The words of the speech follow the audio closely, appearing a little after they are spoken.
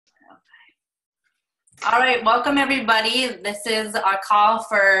All right, welcome everybody. This is our call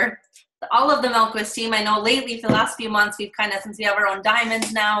for all of the Milkwiz team. I know lately for the last few months, we've kind of, since we have our own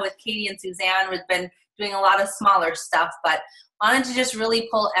diamonds now with Katie and Suzanne, we've been doing a lot of smaller stuff, but wanted to just really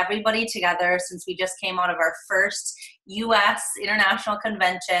pull everybody together since we just came out of our first U.S. international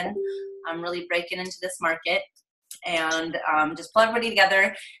convention. I'm really breaking into this market and just pull everybody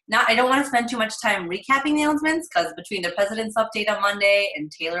together. Now, I don't want to spend too much time recapping the announcements because between the President's Update on Monday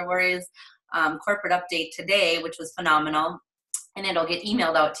and Taylor Worry's corporate update today, which was phenomenal, and it'll get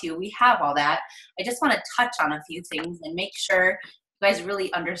emailed out to you. We have all that. I just want to touch on a few things and make sure you guys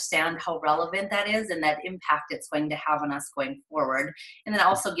really understand how relevant that is and that impact it's going to have on us going forward. And then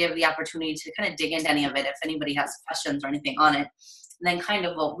also give the opportunity to kind of dig into any of it if anybody has questions or anything on it. And then kind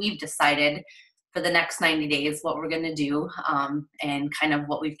of what we've decided for the next 90 days, what we're going to do, and kind of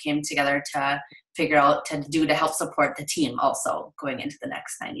what we've came together to figure out to do to help support the team also going into the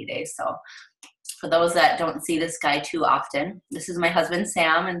next 90 days. So for those that don't see this guy too often, this is my husband,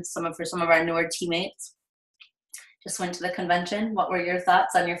 Sam, and for some of our newer teammates. Just went to the convention. What were your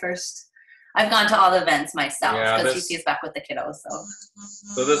thoughts on your first? I've gone to all the events myself because she sees back with the kiddos.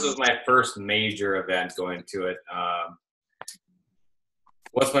 So this was my first major event going to it.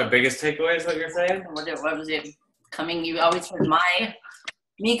 What's my biggest takeaway is what you're saying? What was it coming? You always heard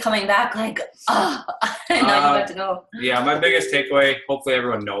me coming back like, oh, I know you got to go. Yeah, my biggest takeaway, hopefully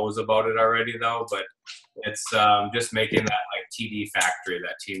everyone knows about it already though, but it's just making that like TD factory,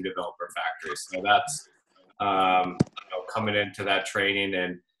 that team developer factory. So that's coming into that training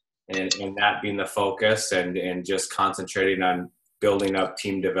and that being the focus and just concentrating on building up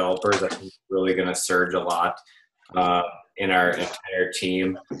team developers. I think it's really going to surge a lot in our entire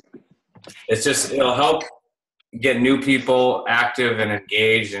team. It'll help get new people active and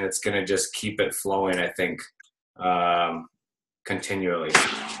engaged, and it's going to just keep it flowing, I think, continually.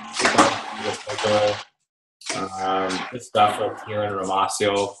 This stuff like here in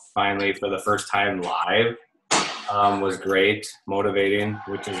Ramasio, finally for the first time live, was great, motivating,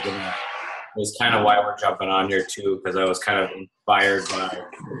 which is kind of why we're jumping on here too, because I was kind of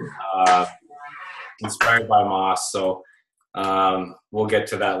inspired by Moss. So we'll get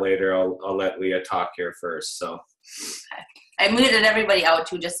to that later. I'll let Leah talk here first. So I muted everybody out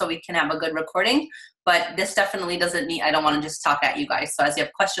too, just so we can have a good recording, but this definitely doesn't need, I don't want to just talk at you guys. So as you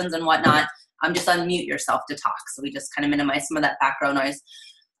have questions and whatnot, just unmute yourself to talk. So we just kind of minimize some of that background noise.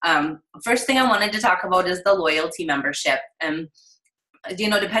 First thing I wanted to talk about is the loyalty membership. And,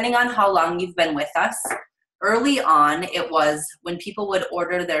 depending on how long you've been with us, early on, it was when people would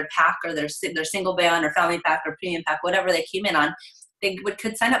order their pack or their single band or family pack or premium pack, whatever they came in on, they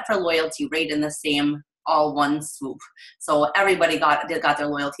could sign up for loyalty right in the same all one swoop. So everybody got their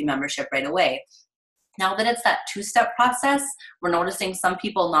loyalty membership right away. Now that it's that two-step process, we're noticing some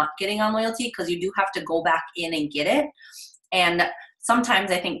people not getting on loyalty because you do have to go back in and get it. And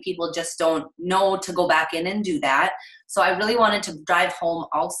sometimes I think people just don't know to go back in and do that. So I really wanted to drive home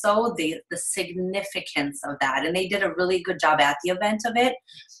also the significance of that. And they did a really good job at the event of it.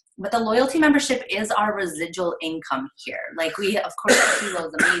 But the loyalty membership is our residual income here. Like of course, the Kilo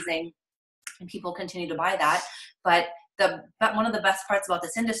is amazing and people continue to buy that. But one of the best parts about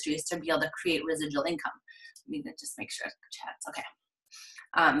this industry is to be able to create residual income. Let me just make sure chat's okay.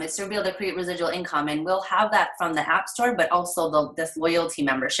 Is to be able to create residual income, and we'll have that from the App Store, but also this loyalty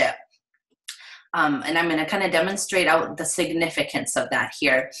membership. And I'm going to kind of demonstrate out the significance of that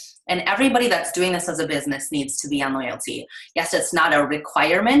here. And everybody that's doing this as a business needs to be on loyalty. Yes, it's not a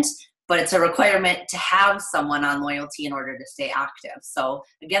requirement, but it's a requirement to have someone on loyalty in order to stay active. So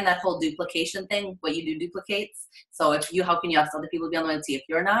again, that whole duplication thing, what you do duplicates. So how can you ask other people to be on loyalty if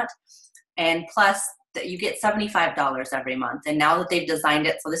you're not? And plus, that you get $75 every month. And now that they've designed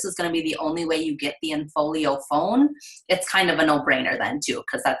it, so this is going to be the only way you get the Infolio phone, it's kind of a no-brainer then too,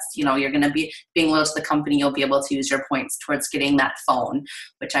 because that's, you're going to be being loyal to the company, you'll be able to use your points towards getting that phone,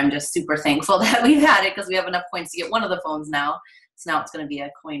 which I'm just super thankful that we've had it because we have enough points to get one of the phones now. So now it's going to be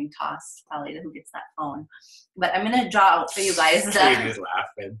a coin toss probably to who gets that phone. But I'm going to draw out for you guys. Katie's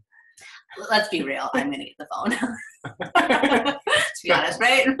laughing. Let's be real. I'm going to get the phone. Let's be honest,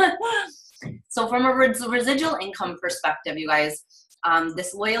 right? So from a residual income perspective, you guys,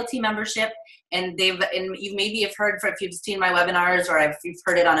 this loyalty membership, and you maybe have heard, if you've seen my webinars or if you've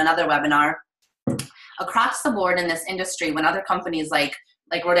heard it on another webinar, across the board in this industry, when other companies like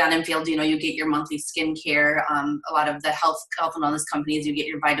Rodan Enfield, you get your monthly skincare, a lot of the health and wellness companies, you get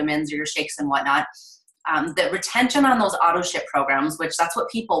your vitamins or your shakes and whatnot. The retention on those auto ship programs, which that's what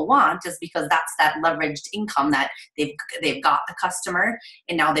people want, is because that's that leveraged income that they've got the customer,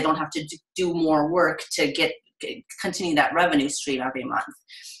 and now they don't have to do more work to continue that revenue stream every month.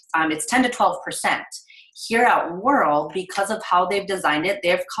 It's 10 to 12%. here at World, because of how they've designed it,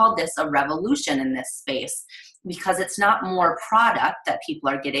 they've called this a revolution in this space, because it's not more product that people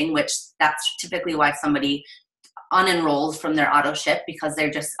are getting, which that's typically why somebody unenrolls from their auto ship, because they're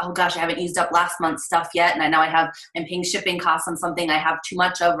just, oh gosh, I haven't used up last month's stuff yet, and I'm paying shipping costs on something I have too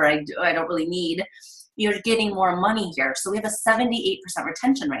much of, or I don't really need. You're getting more money here. So we have a 78%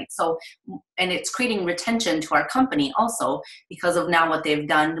 retention rate. So, and it's creating retention to our company also because of now what they've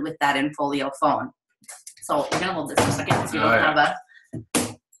done with that Infolio phone. So we're gonna hold this for a second so you don't have a.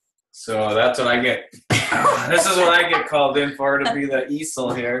 So that's what I get. This is what I get called in for, to be the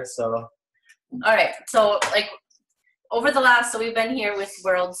easel here. So. All right. So like over the last, so we've been here with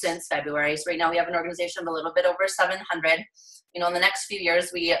World since February. So right now we have an organization of a little bit over 700. You know, in the next few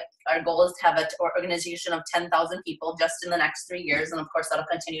years, our goal is to have an organization of 10,000 people just in the next 3 years. And of course, that'll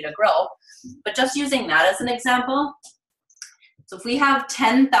continue to grow. But just using that as an example, so if we have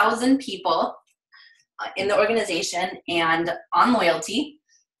 10,000 people in the organization and on loyalty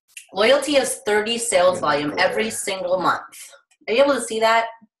is 30 sales volume every single month. Are you able to see that?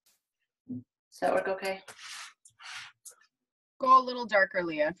 Does that work okay? Go a little darker,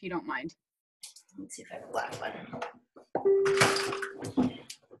 Leah, if you don't mind. Let's see if I have a black one.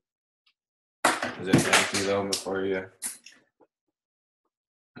 Is it empty though before you?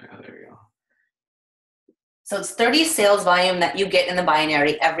 Yeah, there you go. So it's 30 sales volume that you get in the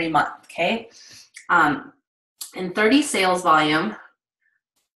binary every month, okay? And 30 sales volume,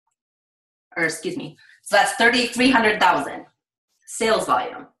 or excuse me, so that's 300,000 sales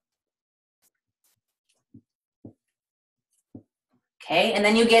volume. Okay, and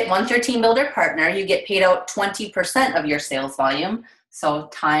then you get, once your team builder partner, you get paid out 20% of your sales volume. So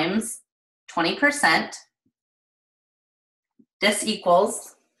times 20%, this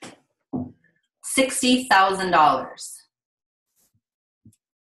equals $60,000.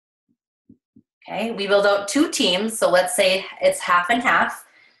 Okay, we build out 2 teams. So let's say it's half and half.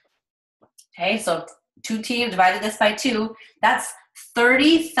 Okay, so 2 teams, divided this by 2, that's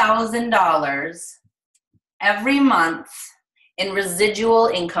 $30,000 every month in residual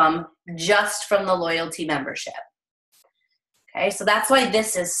income just from the loyalty membership. Okay, so that's why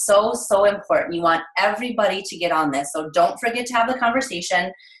this is so, so important. You want everybody to get on this. So don't forget to have the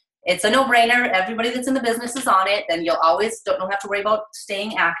conversation. It's a no-brainer. Everybody that's in the business is on it. Then you'll always, don't have to worry about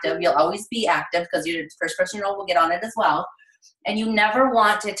staying active. You'll always be active because you're the first person you know will get on it as well. And you never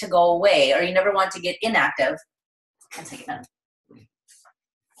want it to go away, or you never want to get inactive. I'll take it now.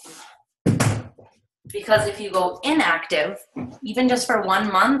 Because if you go inactive, even just for 1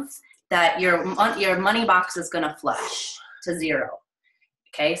 month, that your money box is going to flush to 0.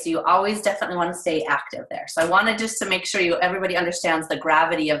 Okay, so you always definitely want to stay active there. So I wanted just to make sure everybody understands the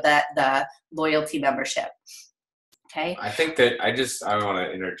gravity of the loyalty membership. Okay. I think that I want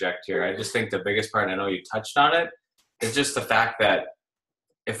to interject here. I just think the biggest part, and I know you touched on it, is just the fact that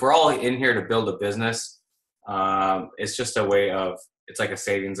if we're all in here to build a business, it's just a way of, it's like a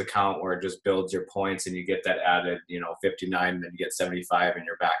savings account where it just builds your points and you get that added, 59, and then you get 75 in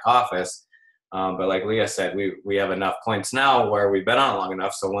your back office. But like Leah said, we have enough points now where we've been on it long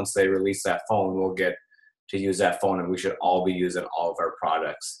enough. So once they release that phone, we'll get to use that phone, and we should all be using all of our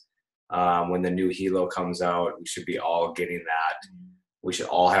products. When the new Hilo comes out, we should be all getting that. We should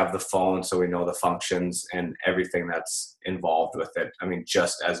all have the phone so we know the functions and everything that's involved with it. I mean,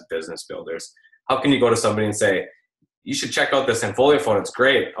 just as business builders, how can you go to somebody and say, you should check out this Infolio phone, it's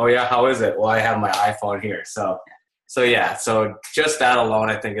great. Oh yeah, how is it? Well, I have my iPhone here. So just that alone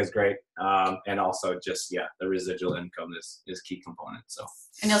I think is great. And also just, the residual income is key component. So.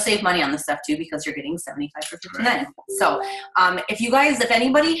 And you'll save money on this stuff too, because you're getting 75 for 59. Right. So if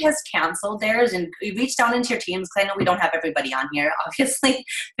anybody has canceled theirs and you reach down into your teams, because I know we don't have everybody on here, obviously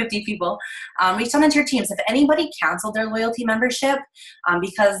 50 people, reach down into your teams. If anybody canceled their loyalty membership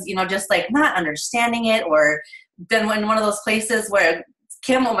because, just like not understanding it, or been in one of those places where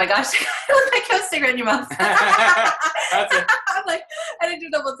Kim, oh my gosh, I look like I have a cigarette in your mouth. I'm like, I didn't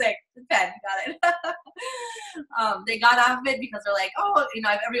do double take. The pen, got it. They got off of it because they're like, oh,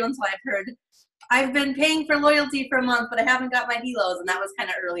 every once in a while I've heard, I've been paying for loyalty for a month, but I haven't got my Hilos. And that was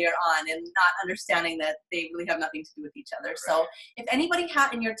kind of earlier on, and not understanding that they really have nothing to do with each other. Right. So if anybody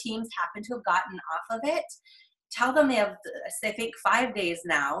in your teams happen to have gotten off of it, tell them they have, I think, 5 days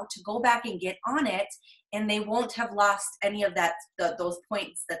now to go back and get on it, and they won't have lost any of those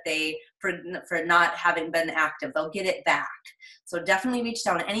points that they for not having been active. They'll get it back. So definitely reach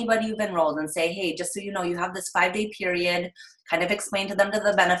down to anybody you've enrolled and say, hey, just so you know, you have this 5-day period. Kind of explain to them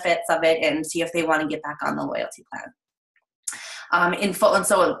the benefits of it and see if they want to get back on the loyalty plan. Info, and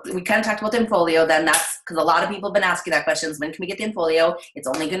so we kind of talked about the Infolio then. That's because a lot of people have been asking that questions. When can we get the Infolio? It's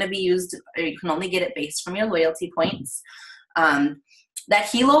only going to be used, or you can only get it based from your loyalty points. That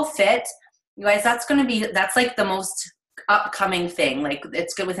Helo Fit, you guys, that's like the most upcoming thing. Like,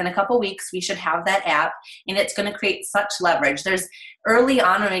 it's good, within a couple weeks we should have that app, and it's going to create such leverage. There's early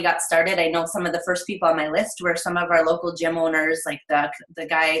on when we got started, I know some of the first people on my list were some of our local gym owners, like the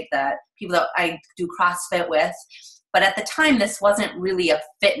people that I do CrossFit with. But at the time, this wasn't really a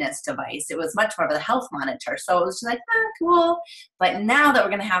fitness device. It was much more of a health monitor. So it was just like, cool. But now that we're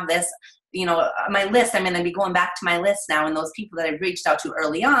going to have this, my list, I'm going to be going back to my list now, and those people that I've reached out to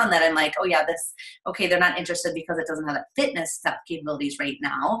early on that I'm like, oh yeah, they're not interested because it doesn't have that fitness stuff capabilities right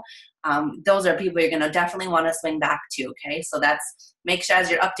now. Those are people you're going to definitely want to swing back to. Okay. So make sure as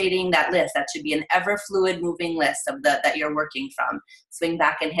you're updating that list, that should be an ever fluid moving list that you're working from. Swing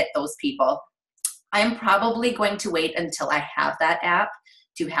back and hit those people. I'm probably going to wait until I have that app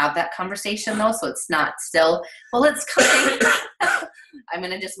to have that conversation though. So it's not still, well, it's coming. I'm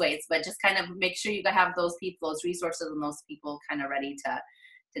going to just wait, but just kind of make sure you have those people, those resources, and those people kind of ready to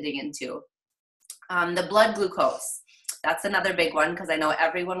dig into. The blood glucose. That's another big one, because I know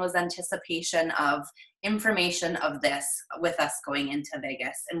everyone was anticipation of information of this with us going into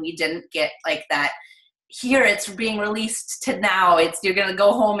Vegas, and we didn't get like that. Here it's being released to now. You're going to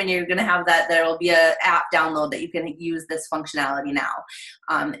go home and you're going to have that. There will be an app download that you can use this functionality now.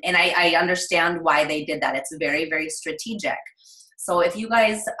 And I understand why they did that. It's very, very strategic. So if you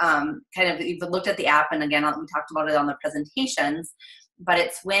guys you've looked at the app, and again, we talked about it on the presentations, but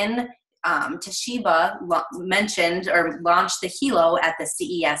it's when Toshiba mentioned or launched the Helo at the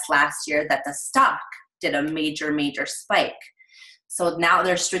CES last year that the stock did a major, major spike. So now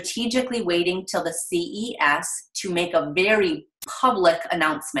they're strategically waiting till the CES to make a very public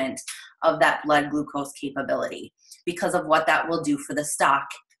announcement of that blood glucose capability, because of what that will do for the stock,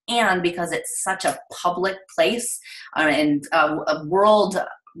 and because it's such a public place and a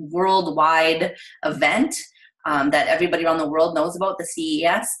worldwide event that everybody around the world knows about, the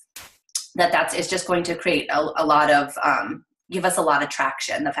CES. It's just going to create a lot of give us a lot of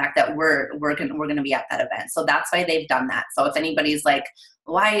traction, the fact that we're going to be at that event. So that's why they've done that. So if anybody's like,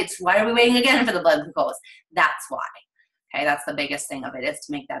 why are we waiting again for the blood glucose? That's why. Okay, that's the biggest thing of it, is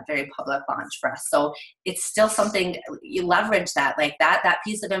to make that very public launch for us. So it's still something, you leverage that, like that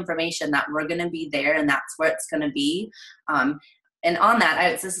piece of information that we're going to be there, and that's where it's going to be. And on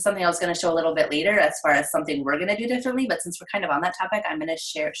that, this is something I was going to show a little bit later as far as something we're going to do differently. But since we're kind of on that topic, I'm going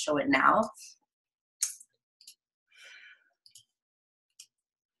to show it now.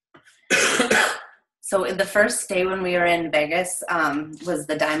 So the first day when we were in Vegas was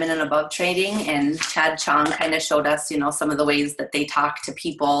the Diamond and Above trading, and Chad Chong kind of showed us, some of the ways that they talk to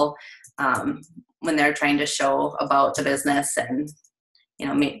people when they're trying to show about the business, and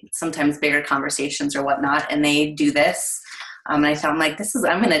sometimes bigger conversations or whatnot. And they do this, and I found like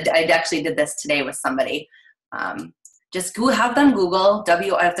I actually did this today with somebody. Just have them Google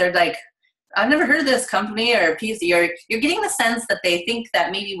if they're like, I've never heard of this company or piece. You're getting the sense that they think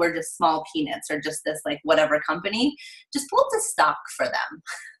that maybe we're just small peanuts or just this like whatever company. Just pull up the stock for them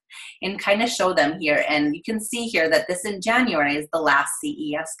and kind of show them here. And you can see here that this in January is the last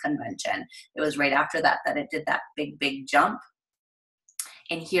CES convention. It was right after that it did that big, big jump.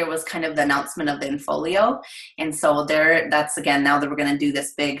 And here was kind of the announcement of the Infolio. And so that's again, now that we're going to do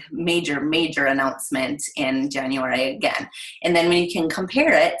this big, major, major announcement in January again. And then when you can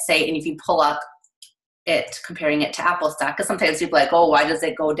compare it, and if you pull up comparing it to Apple stock, because sometimes people are like, oh, why does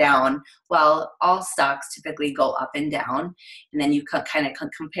it go down? Well, all stocks typically go up and down. And then you kind of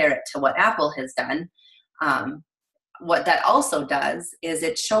compare it to what Apple has done. What that also does is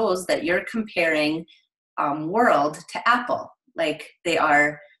it shows that you're comparing world to Apple. Like they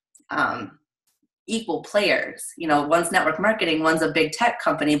are equal players. One's network marketing, one's a big tech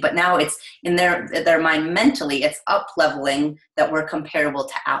company, but now it's in their mind mentally, it's up leveling that we're comparable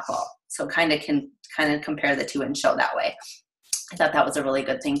to Apple. So can compare the two and show that way. I thought that was a really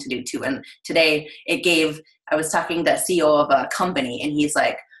good thing to do too. And today I was talking to a CEO of a company, and he's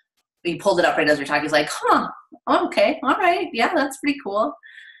like, he pulled it up right as we're talking. He's like, okay, all right. Yeah, that's pretty cool.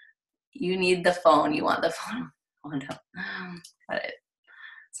 You need the phone. You want the phone. Oh no, got it.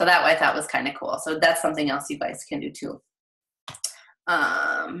 So that I thought was kind of cool. So that's something else you guys can do too.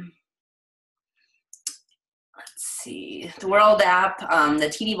 Let's see, the World app, the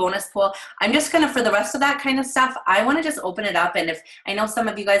TD bonus pool. I'm just gonna, for the rest of that kind of stuff, I want to just open it up. And if I know some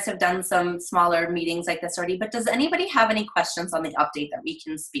of you guys have done some smaller meetings like this already, but does anybody have any questions on the update that we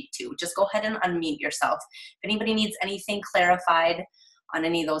can speak to? Just go ahead and unmute yourself. If anybody needs anything clarified on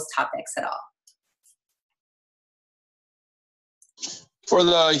any of those topics at all. For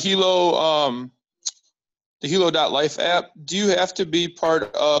the Hilo.life app, do you have to be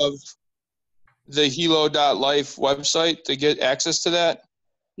part of the Hilo.life website to get access to that?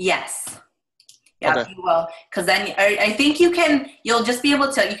 Yes. Yeah, Okay. you will. Because then I think you'll just be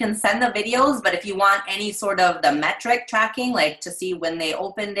able to, you can send the videos, but if you want any sort of the metric tracking, like to see when they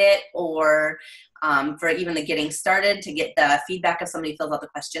opened it, or for even the getting started, to get the feedback if somebody fills out the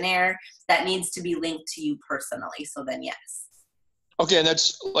questionnaire, that needs to be linked to you personally. So then yes. Okay, and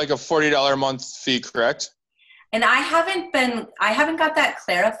that's like a $40 a month fee, correct? And I haven't got that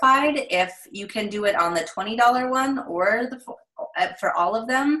clarified if you can do it on the $20 one or for all of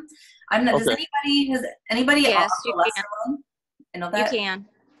them. I'm not. Okay. Does anybody? Yes, offer you lesser can. one? I know You that. can.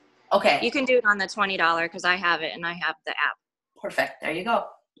 Okay. You can do it on the $20 because I have it and I have the app. Perfect. There you go.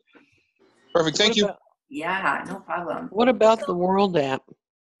 Perfect. Thank you. Yeah, no problem. What about the World app?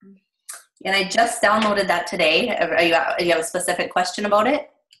 And I just downloaded that today. Do you have a specific question about it?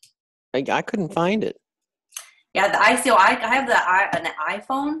 I couldn't find it. Yeah, I have an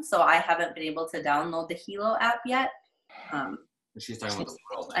iPhone, so I haven't been able to download the Hilo app yet. She's talking about the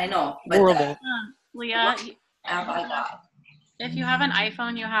world. I know, but World the app. Leah, app I got. if you have an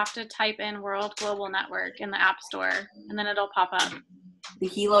iPhone, you have to type in World Global Network in the App Store, and then it'll pop up. The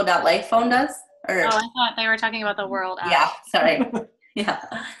Hilo.life phone does? Or, Oh, I thought they were talking about the World app. yeah, sorry. Yeah.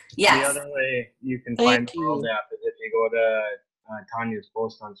 Yes. The other way you can Thank find the you. World app is if you go to Tanya's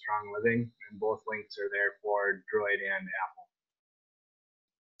post on Strong Living, and both links are there for Droid and Apple.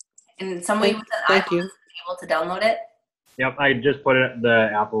 And somebody with an Thank iPhone you. is able to download it? Yep, I just put the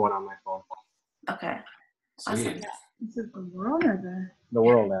Apple one on my phone. Okay. Sweet. Awesome. Is it the world or The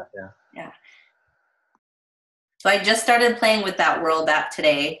World app, yeah. So I just started playing with that World app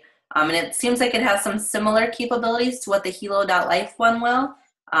today, and it seems like it has some similar capabilities to what the Hilo.life one will,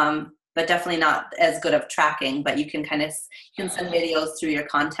 but definitely not as good of tracking. But you can send videos through your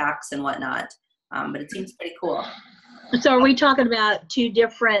contacts and whatnot. But it seems pretty cool. So are we talking about two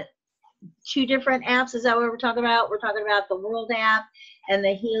different apps? Is that what we're talking about? We're talking about the World app and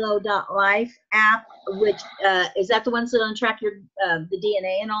the Hilo.life app, which is that the ones that untrack your the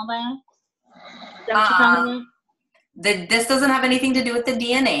DNA and all that? Is that what you're talking about? This doesn't have anything to do with the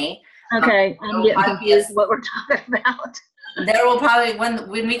DNA. Okay, I'm getting confused what we're talking about. There will probably when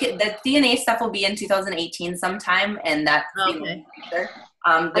we get the DNA stuff will be in 2018 sometime, and that's Okay. There's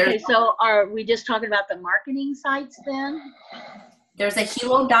Okay, so are we just talking about the marketing sites then? there's a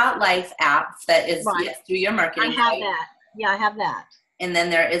Hilo.life app that is Right. yes, through your I marketing have site. that. Yeah, I have that. And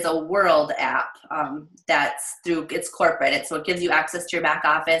then there is a World app that's through it's corporate. So it gives you access to your back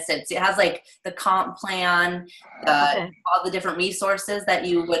office. It has like the comp plan, Okay. all the different resources that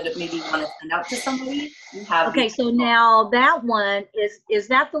you would maybe want to send out to somebody. You have Okay, so now that one is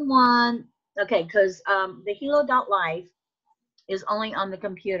that the one? Okay, because the Hilo.life is only on the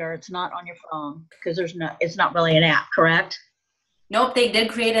computer. It's not on your phone because it's not really an app, correct? Nope, they did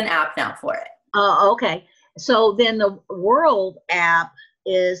create an app now for it. Okay. So then the World app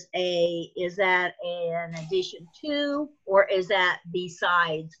is that an addition to, or is that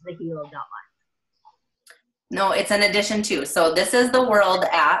besides the Hilo.life? No, it's an addition to. So this is the World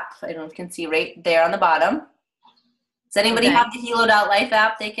app. I don't know if you can see right there on the bottom. Does anybody Okay. have the Hilo.life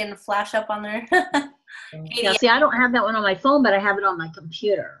app they can flash up on their Yeah, see, I don't have that one on my phone, but I have it on my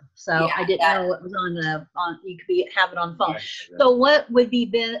computer. So Yeah, I didn't that- know it was you could have it on phone. So what would be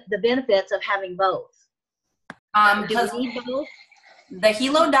the benefits of having both? Do because we need both? the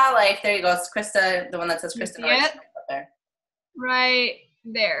Hilo.life, there you go. It's Krista, the one that says Krista see Norris it? up there. right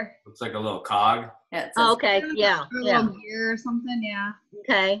there? Looks like a little cog. Yeah, it says Oh, okay, yeah, Or a yeah, little gear or something, yeah.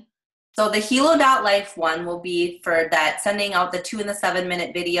 okay, So the Hilo.life one will be for that, sending out the 2 and the 7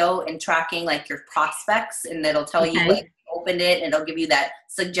 minute video and tracking like your prospects, and it'll tell you Okay. when you opened it, and it'll give you that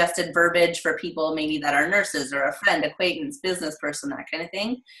suggested verbiage for people maybe that are nurses or a friend, acquaintance, business person, that kind of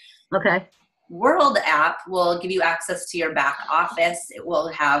thing. okay, World app will give you access to your back office. It will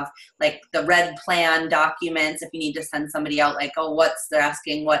have like the red plan documents if you need to send somebody out like, oh, they're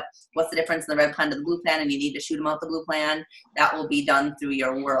asking what's the difference in the red plan to the blue plan, and you need to shoot them out the blue plan. That will be done through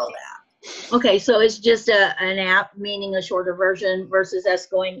your World app. okay, so it's just an app, meaning a shorter version versus us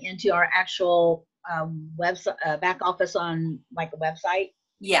going into our actual website, back office on like a website?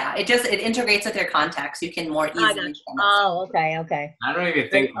 Yeah, it integrates with your contacts. You can more easily. I got you. Oh, okay. I don't even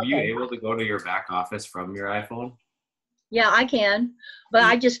think, were you Okay. able to go to your back office from your iPhone? Yeah, I can, but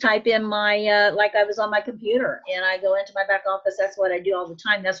I just type in my, like I was on my computer and I go into my back office. That's what I do all the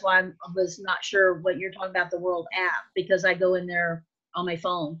time. That's why I was not sure what you're talking about, the World app, because I go in there on my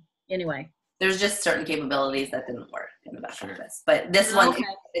phone anyway. There's just certain capabilities that didn't work in the back Sure. office, but this one Okay.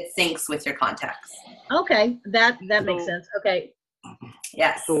 it syncs with your contacts. Okay, that makes sense. Okay.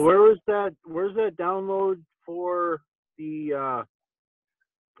 Yes. So where's that download for the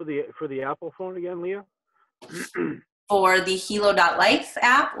Apple phone again, Leah? For the Hilo.life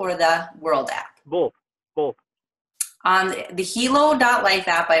app or the World app? Both. The Hilo.life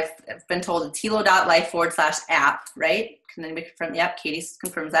app, I've been told it's Hilo.life/app, right? Can anybody confirm? Yep, Katie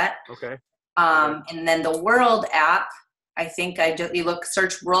confirms that. Okay. And then the World app, I think you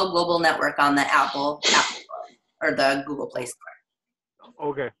search World Global Network on the Apple App Store or the Google Play Store.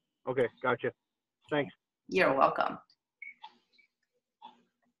 Okay, gotcha. Thanks. You're welcome.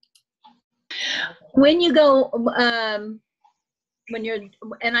 When you go,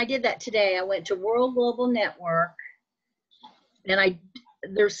 and I did that today, I went to World Global Network, and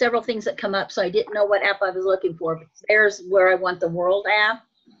there's several things that come up, so I didn't know what app I was looking for. But there's where I want the World app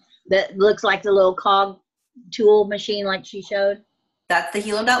that looks like the little cog tool machine like she showed. That's the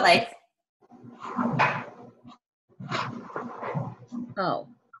Hilo.life. Oh.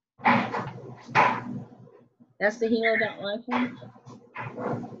 That's the Hilo.life one?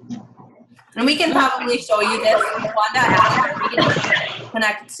 And we can probably show you this. Wanda after. We can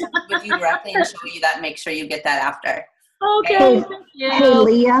connect with you directly and show you that. Make sure you get that after. Okay. Hey, Thank you. hey,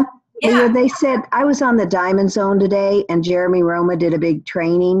 Leah. Yeah. Leah, they said I was on the Diamond Zone today, and Jeremy Roma did a big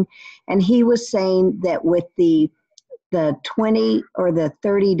training, and he was saying that with the $20 or the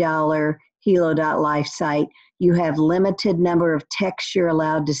 $30 Hilo.life site, you have limited number of texts you're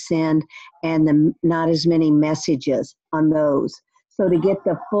allowed to send, and not as many messages on those. So to get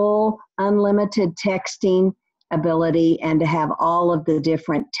the full unlimited texting ability and to have all of the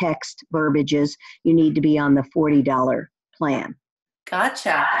different text verbiages, you need to be on the $40 plan.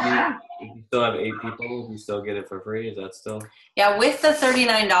 Gotcha. If you still have 8 people, you still get it for free. Is that still? Yeah, with the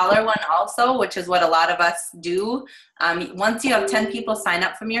 $39 one also, which is what a lot of us do. Once you have 10 people sign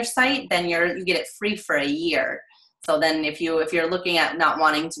up from your site, then you get it free for a year. So then if you're looking at not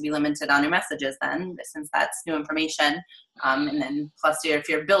wanting to be limited on your messages, then since that's new information, and then plus if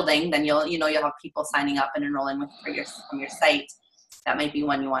you're building, then you'll have people signing up and enrolling from your site. That might be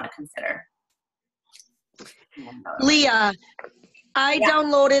one you want to consider. Leah, I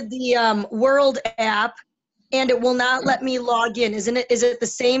downloaded the World app and it will not let me log in. Is it the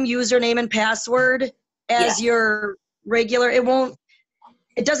same username and password as your regular?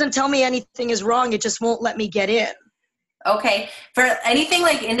 It doesn't tell me anything is wrong. It just won't let me get in. Okay. For anything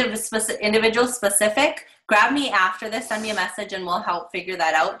like individual specific, grab me after this, send me a message, and we'll help figure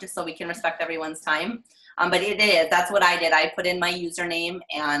that out just so we can respect everyone's time. But that's what I did. I put in my username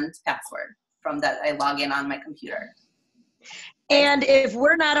and password from that I log in on my computer. And if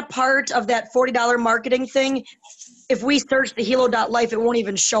we're not a part of that $40 marketing thing, if we search the Hilo.life, it won't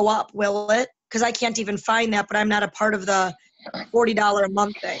even show up, will it? Because I can't even find that, but I'm not a part of the $40 a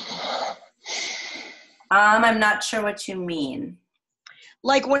month thing. I'm not sure what you mean.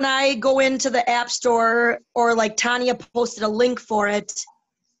 Like when I go into the App Store or like Tanya posted a link for it,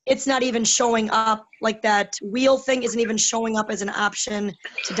 it's not even showing up. Like that wheel thing isn't even showing up as an option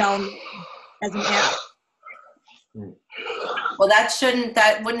to download as an app. Well,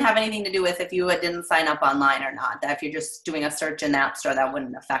 that wouldn't have anything to do with if you didn't sign up online or not. That if you're just doing a search in the App Store, that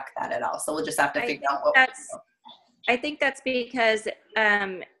wouldn't affect that at all. So we'll just have to figure out what. I think that's because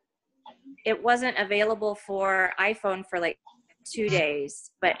it wasn't available for iPhone for like 2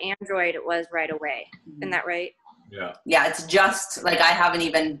 days, but Android it was right away. Isn't that right? Yeah. Yeah, it's just like I haven't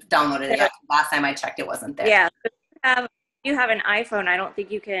even downloaded it yet. Last time I checked, it wasn't there. Yeah. If you have an iPhone, I don't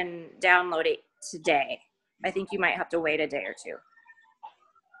think you can download it today. I think you might have to wait a day or two.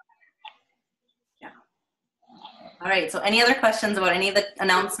 Yeah. All right. So any other questions about any of the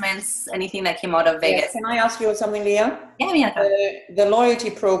announcements, anything that came out of Vegas? Yes, can I ask you something, Leah? Yeah. The loyalty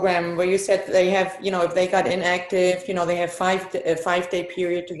program where you said they have, if they got inactive, they have a 5-day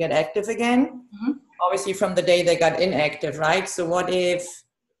period to get active again. Mm-hmm. Obviously from the day they got inactive, right? So what if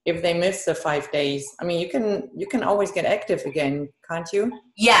they miss the 5 days? I mean, you can always get active again, can't you?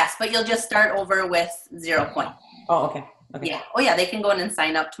 Yes, but you'll just start over with 0 point. Oh, okay. Yeah. Oh, yeah. They can go in and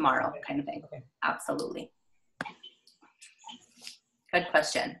sign up tomorrow, kind of thing. Okay. Absolutely. Good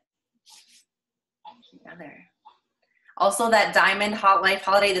question. Also, that Diamond Hot Life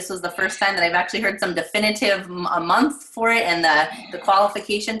holiday, this was the first time that I've actually heard some definitive a month for it and the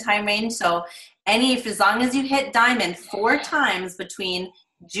qualification time range. So as long as you hit Diamond 4 times between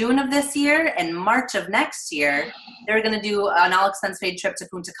June of this year and March of next year, they're going to do an all-expense paid trip to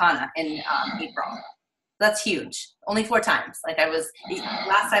Punta Cana in April. That's huge. Only 4 times.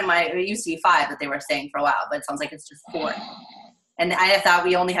 Last time it used to be 5 that they were saying for a while, but it sounds like it's just 4. And I thought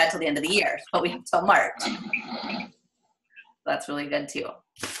we only had till the end of the year, but we have till March. That's really good too.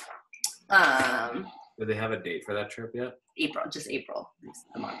 Do they have a date for that trip yet? April, just April.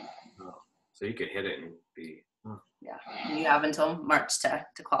 The month. Oh, so you could hit it and be. Oh. Yeah, you have until March to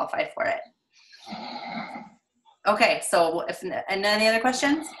qualify for it. Okay, so and any other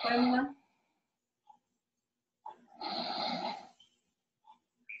questions?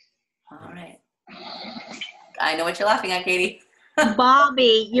 All right. I know what you're laughing at, Katie.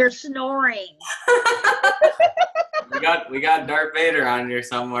 Bobby, you're snoring. We got Darth Vader on here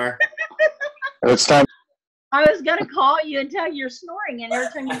somewhere. It's time. I was gonna call you and tell you you're snoring, and every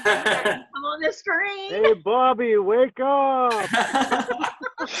time you come on the screen. Hey, Bobby, wake up!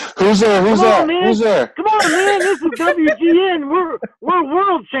 Who's there? Who's Come there? on, man. Who's there? Come on, man. This is WGN. We're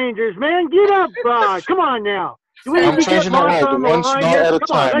world changers, man. Get up! Come on now. Do we I'm need to get changing the Martha world on the one line snore here? at a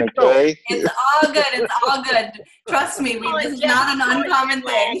Come on, time, let's go. okay? It's all good. It's all good. Trust me, this is not an uncommon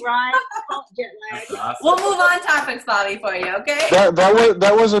thing. Right? That's awesome. We'll move on topics, Bobby, for you, okay?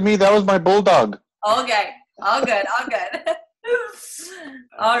 That wasn't me. That was my bulldog. Okay. All good. All good.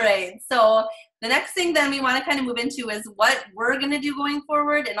 All right. So the next thing then we want to kind of move into is what we're going to do going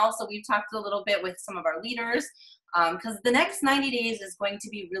forward. And also we've talked a little bit with some of our leaders because the next 90 days is going to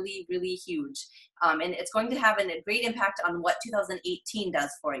be really, really huge. And it's going to have a great impact on what 2018 does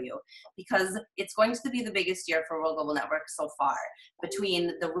for you because it's going to be the biggest year for World Global Network so far.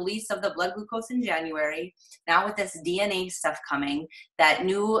 Between the release of the blood glucose in January, now with this DNA stuff coming, the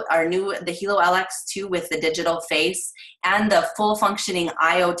Helo LX2 with the digital face, and the full functioning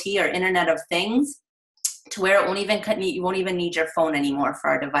IoT or Internet of Things, to where you won't even need your phone anymore for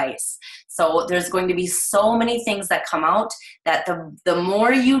our device. So there's going to be so many things that come out that the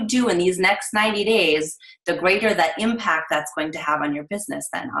more you do in these next 90 days, the greater that impact that's going to have on your business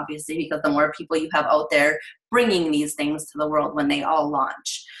then, obviously, because the more people you have out there bringing these things to the world when they all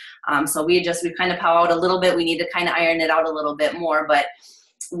launch. So we kind of pow out a little bit. We need to kind of iron it out a little bit more, but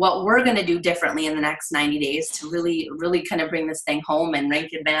what we're going to do differently in the next 90 days to really, really kind of bring this thing home and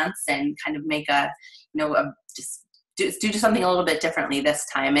rank advance and kind of make just do something a little bit differently this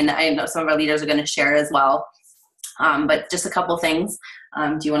time. And I know some of our leaders are going to share as well. But just a couple things.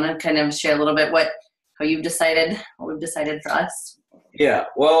 Do you want to kind of share a little bit what we've decided for us? Yeah,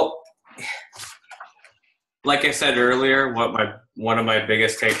 well, like I said earlier, one of my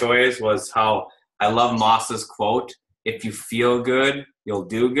biggest takeaways was how I love Moss's quote, "If you feel good, you'll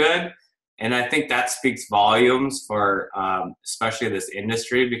do good." And I think that speaks volumes for especially this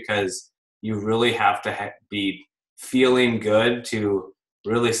industry, because you really have to be feeling good to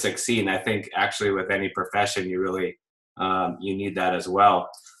really succeed. And I think actually with any profession, you really you need that as well.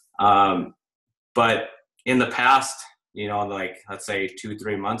 But in the past, like let's say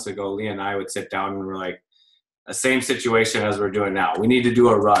 2-3 months ago, Lee and I would sit down and we're like, the same situation as we're doing now. We need to do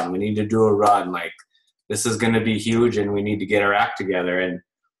a run. We need to do a run. Like, this is going to be huge and we need to get our act together.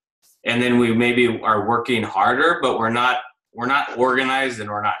 And then we maybe are working harder, but we're not organized and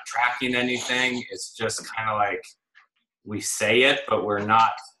we're not tracking anything. It's just kind of like we say it, but we're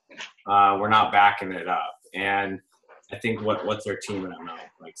not backing it up. And I think what's our team at now?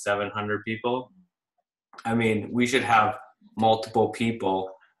 Like 700 people? I mean, we should have multiple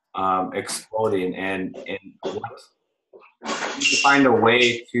people exploding and we need to find a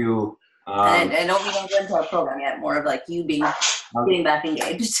way to and I don't go into our program yet, more of like you getting back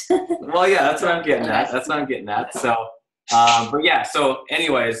engaged. Well, yeah, that's what I'm getting at. So but yeah, so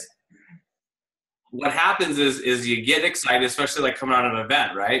anyways, what happens is you get excited, especially like coming out of an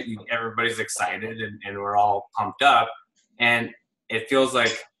event, right? Everybody's excited and we're all pumped up, and it feels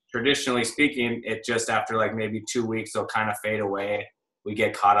like, traditionally speaking, it just after like maybe 2 weeks it'll kind of fade away. We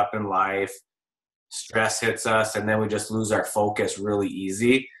get caught up in life, stress hits us, and then we just lose our focus really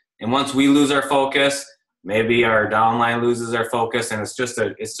easy. And once we lose our focus, maybe our downline loses their focus, and it's just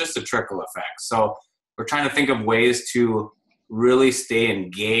a trickle effect. So we're trying to think of ways to really stay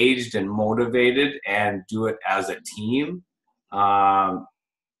engaged and motivated and do it as a team.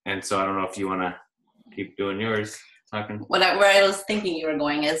 And so I don't know if you want to keep doing yours. Where I was thinking you were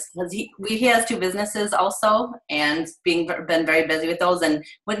going is because he has 2 businesses also, and been very busy with those. And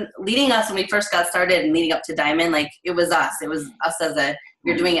when we first got started and leading up to Diamond, like it was us as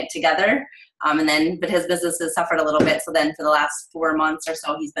we're doing it together. But his business has suffered a little bit. So then for the last 4 months or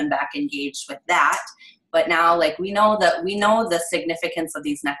so, he's been back engaged with that. But now, like, we know the significance of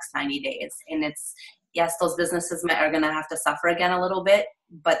these next 90 days. And it's, yes, those businesses are going to have to suffer again a little bit,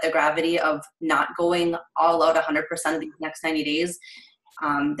 but the gravity of not going all out 100% of these next 90 days,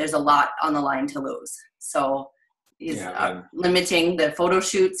 there's a lot on the line to lose. So he's limiting the photo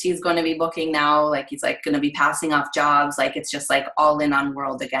shoots he's going to be booking now. Like, he's like going to be passing off jobs. Like, it's just like all in on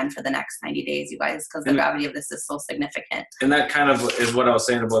World again for the next 90 days, you guys, because the gravity of this is so significant. And that kind of is what I was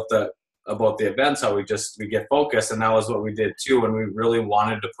saying about the about the events, how we get focused, and that was what we did too when we really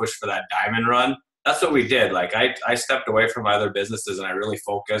wanted to push for that diamond run. That's what we did. Like I stepped away from my other businesses and I really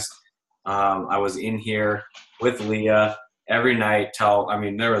focused. I was in here with Leah every night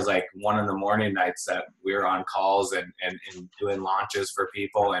there was like 1 a.m. nights that we were on calls and doing launches for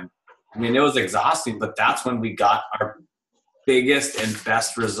people. And I mean, it was exhausting, but that's when we got our biggest and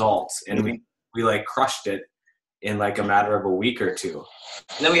best results. And we like crushed it in like a matter of a week or two.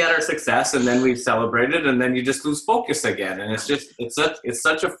 And then we had our success and then we celebrated and then you just lose focus again. And it's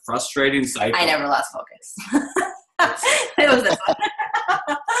such a frustrating cycle. I never lost focus. It was this one.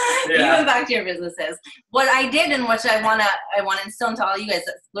 Yeah. You went back to your businesses. What I did and what I want to instill into all you guys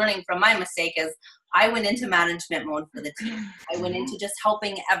that's learning from my mistake is I went into management mode for the team. I went into just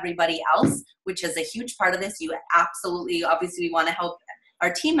helping everybody else, which is a huge part of this. You absolutely, obviously, we want to help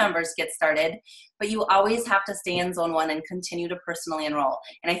our team members get started, but you always have to stay in zone 1 and continue to personally enroll.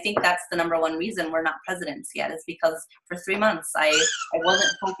 And I think that's the number one reason we're not presidents yet, is because for 3 months I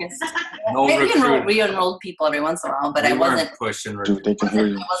wasn't focused. I re-enrolled people every once in a while, but I wasn't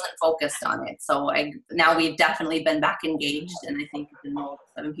focused on it. So now we've definitely been back engaged, and I think we've enrolled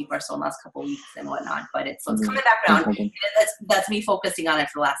 7 people or so in the last couple of weeks and whatnot. But it's coming back around. That's me focusing on it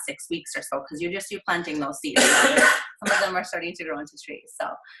for the last 6 weeks or so, because you're planting those seeds. Some of them are starting to grow into trees.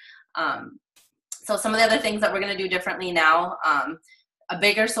 So some of the other things that we're going to do differently now, a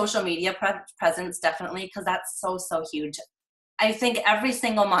bigger social media presence, definitely, because that's so huge. I think every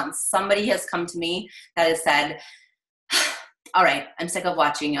single month somebody has come to me that has said, all right, I'm sick of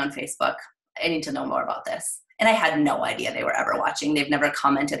watching you on Facebook. I need to know more about this. And I had no idea they were ever watching. They've never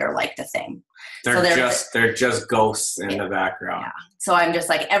commented or liked a thing. They're just ghosts in the background. Yeah. So I'm just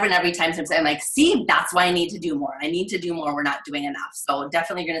like, every time I'm like, see, that's why I need to do more. I need to do more. We're not doing enough. So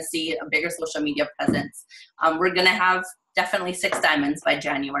definitely going to see a bigger social media presence. We're going to have definitely 6 diamonds by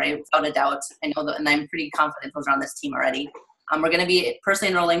January, without a doubt. I know that, and I'm pretty confident those are on this team already. We're going to be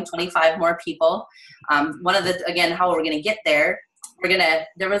personally enrolling 25 more people. How we're going to get there.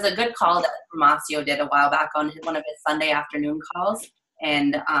 There was a good call that Romacio did a while back on one of his Sunday afternoon calls.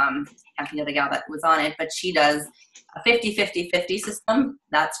 And I forget the gal that was on it, but she does a 50-50-50 system.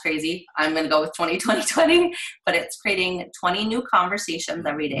 That's crazy. I'm going to go with 20-20-20, but it's creating 20 new conversations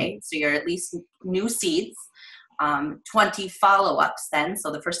every day. So you're at least new seeds, 20 follow-ups then. So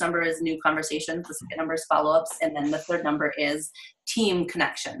the first number is new conversations. The second number is follow-ups. And then the third number is team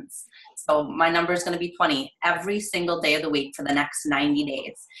connections. So my number is going to be 20 every single day of the week for the next 90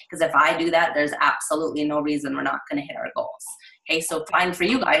 days. Because if I do that, there's absolutely no reason we're not going to hit our goals. Okay, so fine for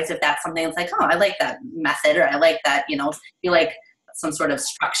you guys if that's something that's like, oh, I like that method, or I like that, you like some sort of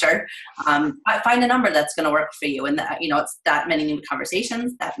structure. Find a number that's going to work for you. And that, it's that many new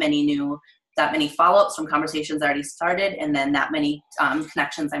conversations, that many follow-ups from conversations already started, and then that many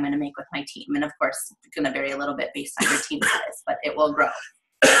connections I'm going to make with my team. And of course, it's going to vary a little bit based on your team size, but it will grow.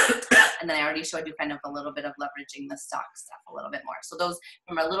 And then I already showed you kind of a little bit of leveraging the stock stuff a little bit more. So those,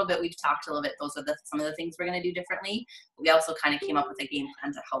 from a little bit, we've talked a little bit, those are some of the things we're going to do differently. We also kind of came up with a game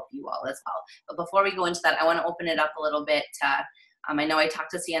plan to help you all as well. But before we go into that, I want to open it up a little bit. I know I talked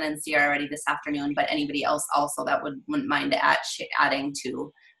to Sienna and Sierra already this afternoon, but anybody else also that wouldn't mind adding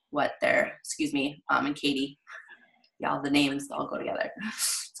to what they're, and Katie. Yeah, all the names all go together.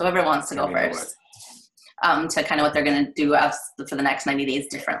 So whoever wants to go first. To kind of what they're going to do for the next 90 days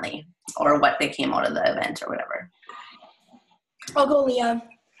differently, or what they came out of the event or whatever. I'll go, Leah.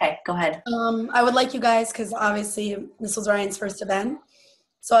 Okay, go ahead. I would like you guys, because obviously this was Ryan's first event,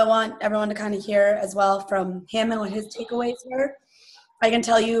 so I want everyone to kind of hear as well from him and what his takeaways were. I can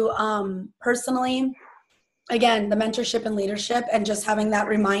tell you personally, again, the mentorship and leadership and just having that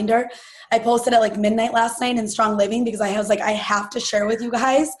reminder. I posted at like midnight last night in Strong Living because I was like, I have to share with you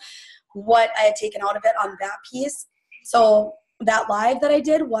guys what I had taken out of it on that piece. So that live that I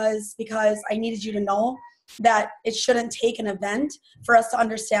did was because I needed you to know that it shouldn't take an event for us to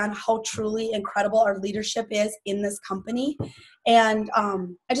understand how truly incredible our leadership is in this company. And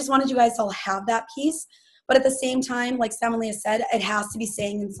I just wanted you guys to all have that piece. But at the same time, like Sam and Leah said, it has to be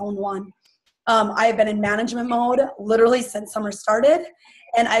staying in zone 1. I've been in management mode literally since summer started.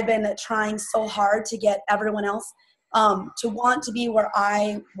 And I've been trying so hard to get everyone else to want to be where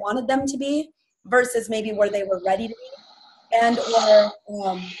I wanted them to be versus maybe where they were ready to be. And or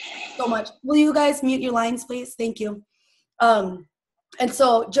so much. Will you guys mute your lines, please? Thank you. And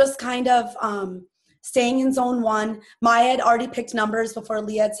so just kind of staying in zone 1. Maya had already picked numbers before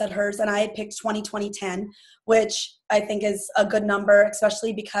Leah had said hers, and I had picked 20-20-10, which I think is a good number,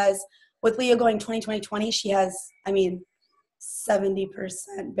 especially because with Leah going 20-20-20, she has, 70%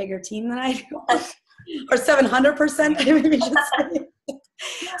 bigger team than I do. Or 700%, maybe just say.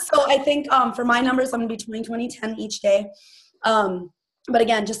 So I think for my numbers, I'm going to be 20, 20, 10 each day. But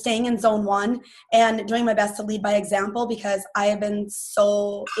again, just staying in zone 1 and doing my best to lead by example, because I have been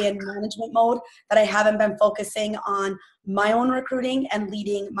so in management mode that I haven't been focusing on my own recruiting and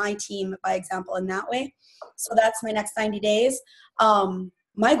leading my team by example in that way. So that's my next 90 days.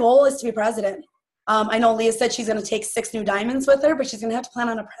 My goal is to be president. I know Leah said she's going to take 6 new diamonds with her, but she's going to have to plan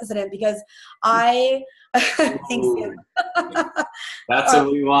on a president because thanks, That's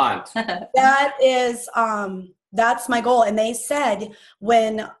what we want. that is that's my goal. And they said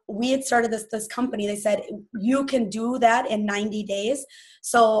when we had started this company, they said you can do that in 90 days.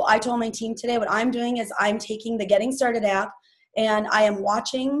 So I told my team today what I'm doing is I'm taking the Getting Started app and I am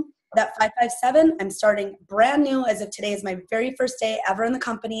watching that 557. I'm starting brand new as if today is my very first day ever in the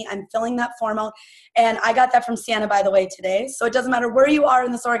company. I'm filling that form out. And I got that from Sienna, by the way, today. So it doesn't matter where you are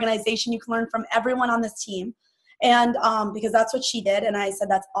in this organization, you can learn from everyone on this team. And because that's what she did. And I said,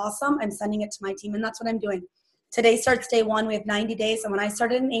 that's awesome. I'm sending it to my team. And that's what I'm doing. Today starts day 1. We have 90 days. And when I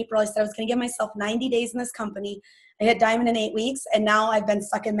started in April, I said I was going to give myself 90 days in this company. I hit diamond in 8 weeks. And now I've been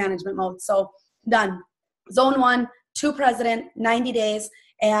stuck in management mode. So done. Zone 1, 2 president, 90 days.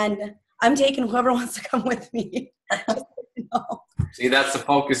 And I'm taking whoever wants to come with me. Just so you know. See, that's the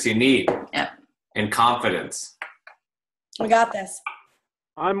focus you need. Yeah. And confidence. We got this.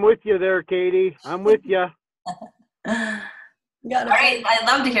 I'm with you there, Katie. I'm with you. All right, I'd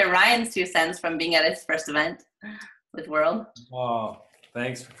love to hear Ryan's 2 cents from being at his first event with World. Oh,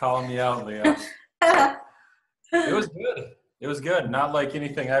 thanks for calling me out, Leah. It was good. It was good. Not like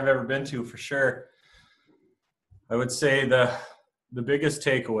anything I've ever been to, for sure. I would say the biggest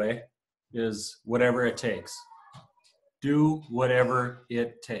takeaway is whatever it takes. Do whatever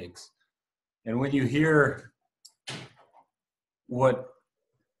it takes. And when you hear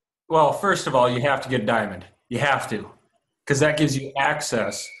well, first of all, you have to get diamond. You have to, because that gives you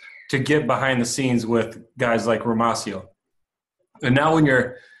access to get behind the scenes with guys like Romasio. And now when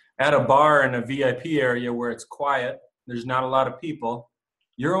you're at a bar in a VIP area where it's quiet, there's not a lot of people,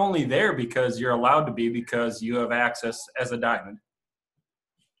 you're only there because you're allowed to be, because you have access as a diamond.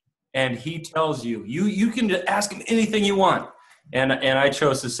 And he tells you, you can ask him anything you want. And I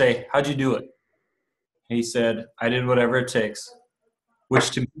chose to say, how'd you do it? And he said, I did whatever it takes,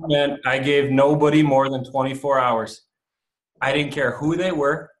 which to me meant I gave nobody more than 24 hours. I didn't care who they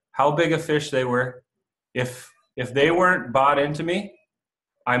were, how big a fish they were. If they weren't bought into me,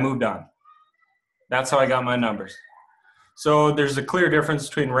 I moved on. That's how I got my numbers. So there's a clear difference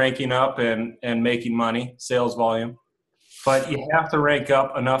between ranking up and making money, sales volume. But you have to rank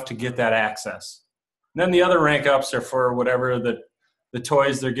up enough to get that access. And then the other rank ups are for whatever the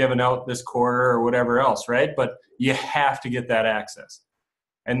toys they're giving out this quarter or whatever else, right? But you have to get that access.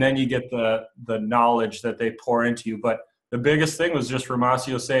 And then you get the knowledge that they pour into you. But the biggest thing was just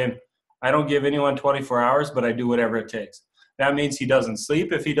Romasio saying, I don't give anyone 24 hours, but I do whatever it takes. That means he doesn't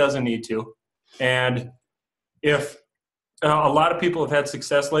sleep if he doesn't need to. And if a lot of people have had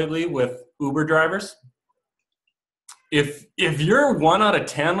success lately with Uber drivers, if you're 1 out of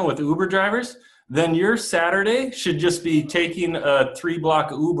 10 with Uber drivers, then your Saturday should just be taking a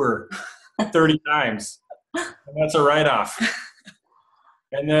 3-block Uber 30 times. And that's a write-off.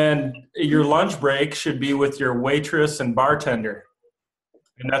 And then your lunch break should be with your waitress and bartender.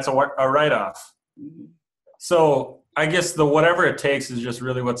 And that's a write-off. So I guess the whatever it takes is just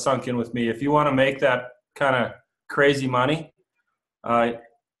really what sunk in with me. If you want to make that kind of crazy money,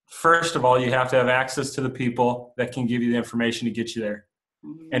 first of all, you have to have access to the people that can give you the information to get you there.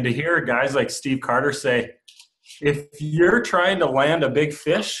 And to hear guys like Steve Carter say, if you're trying to land a big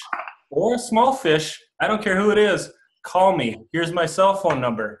fish or a small fish, I don't care who it is, call me. Here's my cell phone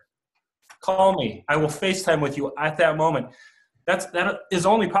number. Call me. I will FaceTime with you at that moment. That is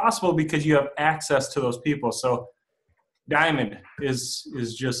only possible because you have access to those people. So diamond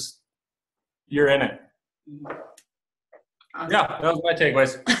is just, you're in it. Yeah, that was my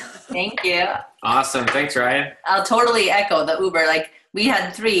takeaways. Thank you. Awesome. Thanks, Ryan. I'll totally echo the Uber. Like, we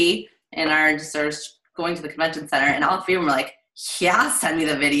had 3 in our just going to the convention center, and all 3 of them were like, yeah, send me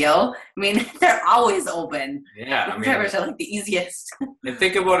the video. I mean, they're always open. Yeah. Uber drivers are like the easiest. And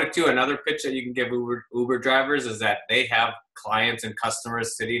think about it too. Another pitch that you can give Uber drivers is that they have clients and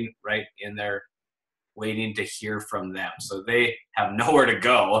customers sitting right in there waiting to hear from them. So they have nowhere to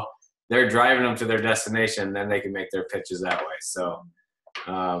go. They're driving them to their destination, then they can make their pitches that way. So,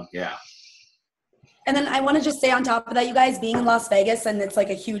 yeah. And then I want to just say on top of that, you guys being in Las Vegas, and it's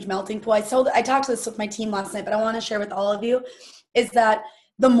like a huge melting pot. I talked to this with my team last night, but I want to share with all of you is that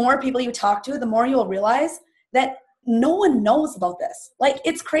the more people you talk to, the more you'll realize that no one knows about this. Like,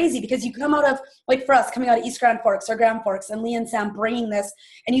 it's crazy because you come out of, like for us, coming out of East Grand Forks or Grand Forks, and Lee and Sam bringing this,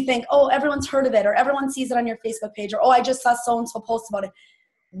 and you think, oh, everyone's heard of it, or everyone sees it on your Facebook page, or, oh, I just saw so-and-so post about it.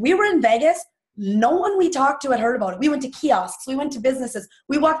 We were in Vegas. No one we talked to had heard about it. We went to kiosks. We went to businesses.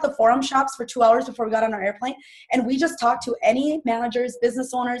 We walked the Forum shops for 2 hours before we got on our airplane, and we just talked to any managers,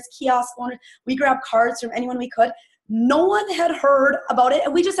 business owners, kiosk owners. We grabbed cards from anyone we could. No one had heard about it,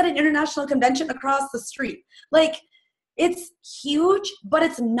 and we just had an international convention across the street. Like, it's huge, but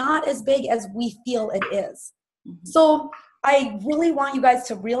it's not as big as we feel it is. So I really want you guys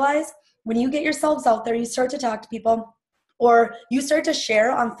to realize, when you get yourselves out there, you start to talk to people, or you start to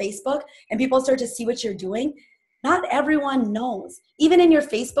share on Facebook and people start to see what you're doing, not everyone knows. Even in your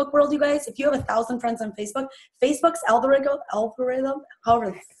Facebook world, you guys, if you have 1,000 friends on Facebook, Facebook's algorithm, however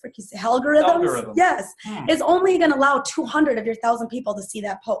the frick you say, algorithms, yes, is only going to allow 200 of your 1,000 people to see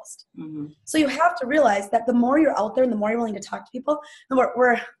that post. So you have to realize that the more you're out there and the more you're willing to talk to people,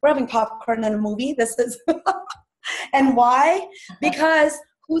 we're having popcorn in a movie. This is, and why? Because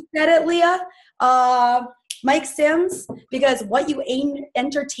who said it, Leah? Mike Sims, because what you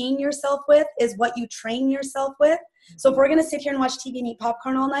entertain yourself with is what you train yourself with. So if we're going to sit here and watch TV and eat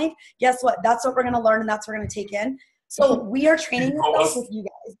popcorn all night, guess what? That's what we're going to learn, and that's what we're going to take in. So we are training ourselves with you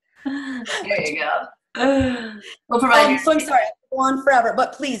guys. There you go. We'll provide so I'm sorry, I could go on forever,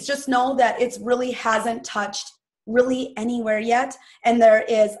 but please just know that it really hasn't touched really anywhere yet, and there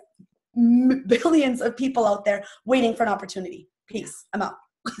is billions of people out there waiting for an opportunity. Peace. I'm out.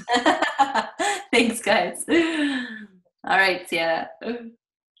 Thanks, guys. All right, Sienna.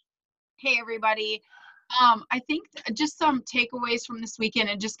 Hey, everybody. I think just some takeaways from this weekend,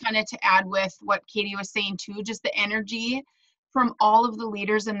 and just kind of to add with what Katie was saying too, just the energy from all of the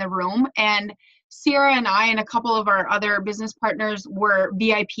leaders in the room. And Sierra and I and a couple of our other business partners were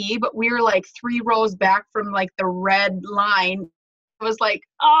VIP, but we were like 3 rows back from like the red line. It was like,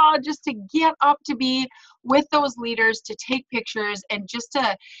 just to get up to be with those leaders, to take pictures, and just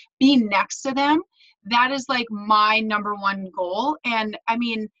to be next to them. That is like my number one goal. And I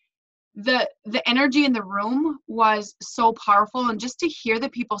mean, the energy in the room was so powerful, and just to hear the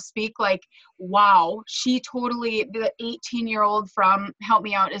people speak, like, wow, she totally, the 18-year-old from, help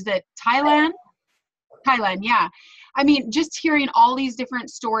me out, is it Thailand? Thailand, yeah. I mean, just hearing all these different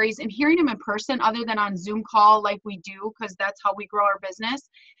stories and hearing them in person other than on Zoom call like we do, because that's how we grow our business,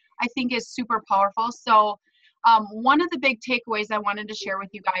 I think is super powerful. So one of the big takeaways I wanted to share with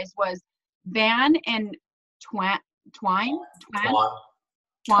you guys was Van and Twan,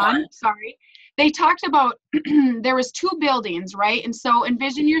 sorry. They talked about, there was 2 buildings, right? And so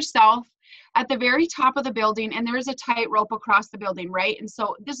envision yourself at the very top of the building, and there is a tightrope across the building, right? And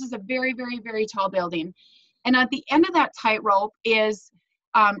so this is a very, very, very tall building. And at the end of that tightrope is,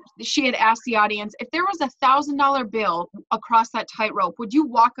 she had asked the audience, if there was $1,000 bill across that tightrope, would you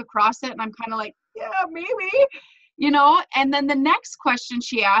walk across it? And I'm kind of like, yeah, maybe, you know. And then the next question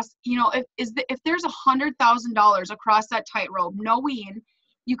she asked, you know, if there's $100,000 across that tightrope, knowing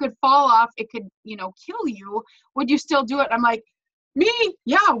you could fall off, it could, you know, kill you, would you still do it? I'm like, me,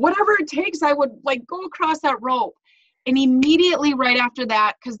 yeah, whatever it takes, I would like go across that rope. And immediately right after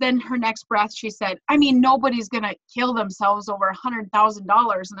that, because then her next breath, she said, I mean, nobody's going to kill themselves over $100,000.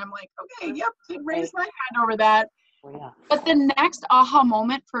 And I'm like, okay, yep, raise my hand over that. But the next aha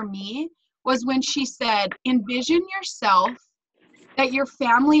moment for me was when she said, envision yourself that your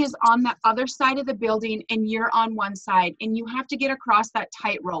family is on the other side of the building and you're on one side, and you have to get across that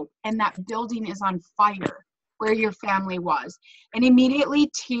tightrope, and that building is on fire where your family was. And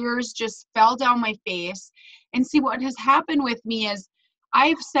immediately tears just fell down my face. And see, what has happened with me is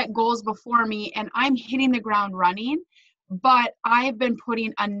I've set goals before me and I'm hitting the ground running, but I've been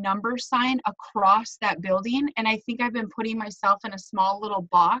putting a number sign across that building. And I think I've been putting myself in a small little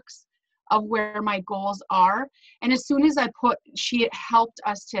box of where my goals are. And as soon as she helped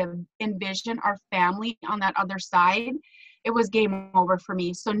us to envision our family on that other side, it was game over for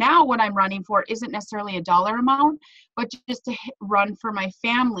me. So now what I'm running for isn't necessarily a dollar amount, but just to run for my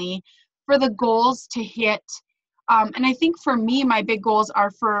family, for the goals to hit. And I think for me, my big goals are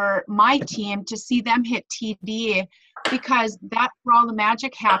for my team to see them hit TD, because that's where all the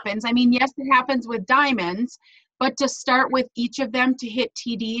magic happens. I mean, yes, it happens with diamonds, but to start with each of them to hit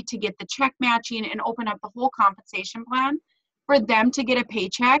TD, to get the check matching and open up the whole compensation plan for them to get a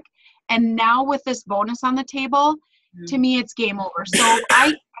paycheck. And now with this bonus on the table, to me, it's game over. So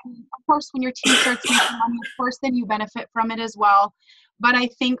of course, when your team starts making money, of course, then you benefit from it as well. But I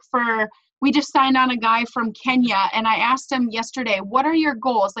think we just signed on a guy from Kenya, and I asked him yesterday, what are your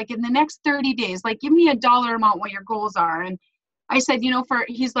goals? Like in the next 30 days, like give me a dollar amount what your goals are. And I said,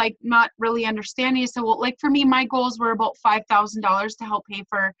 he's like not really understanding. So, well, like for me, my goals were about $5,000 to help pay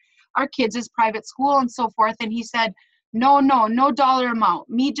for our kids' private school and so forth. And he said, no dollar amount.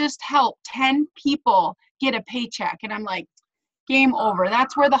 Me just help 10 people get a paycheck. And I'm like, game over.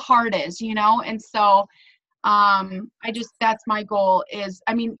 That's where the heart is, And so that's my goal is,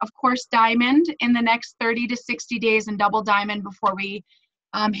 of course, diamond in the next 30 to 60 days and double diamond before we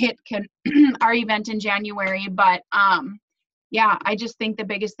hit our event in January. But yeah, I just think the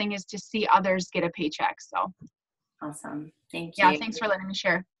biggest thing is to see others get a paycheck. So awesome. Thank you. Yeah, thanks for letting me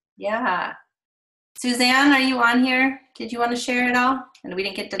share. Yeah. Suzanne, are you on here? Did you want to share it all? And we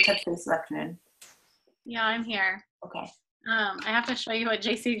didn't get to touch base this afternoon. Yeah, I'm here. Okay. I have to show you what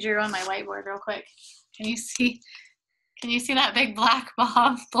JC drew on my whiteboard real quick. Can you see that big black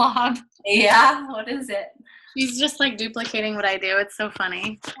blob? Yeah, what is it? She's just like duplicating what I do. It's so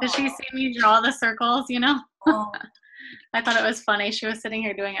funny. Did she see me draw the circles, Oh. I thought it was funny. She was sitting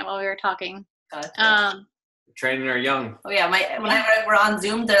here doing it while we were talking. Gotcha. Training her young. Oh yeah, whenever we're on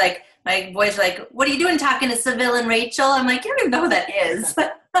Zoom, they're like, my boys are like, what are you doing talking to Seville and Rachel? I'm like, you don't even know who that is.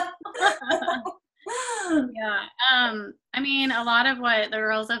 Yeah. A lot of what the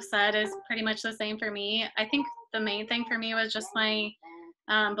girls have said is pretty much the same for me. I think the main thing for me was just my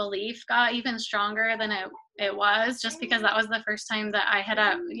belief got even stronger than it was, just because that was the first time that I had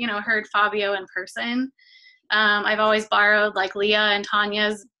heard Fabio in person. I've always borrowed like Leah and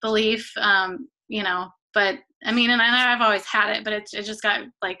Tanya's belief, but and I've always had it, but it just got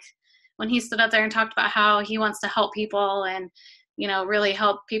like when he stood up there and talked about how he wants to help people and really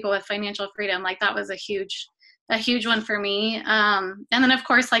help people with financial freedom. Like that was a huge one for me. And then of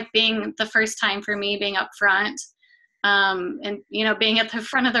course, like being the first time for me being up front, and being at the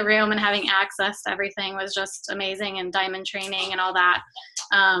front of the room and having access to everything was just amazing, and diamond training and all that.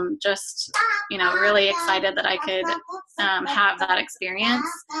 Really excited that I could have that experience,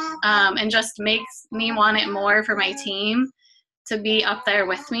 and just makes me want it more for my team to be up there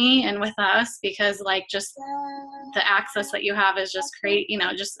with me and with us, because like just the access that you have is just great,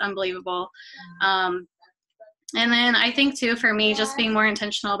 just unbelievable. And then I think too, for me, just being more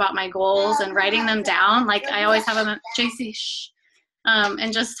intentional about my goals and writing them down. Like I always have them, JC,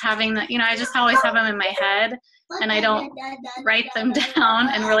 and just having that, I just always have them in my head and I don't write them down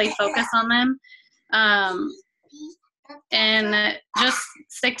and really focus on them. And just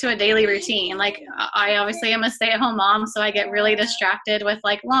stick to a daily routine. Like I obviously am a stay-at-home mom, so I get really distracted with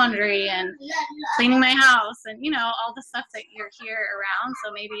like laundry and cleaning my house and all the stuff that you're here around.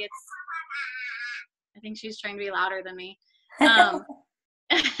 So maybe I think she's trying to be louder than me. But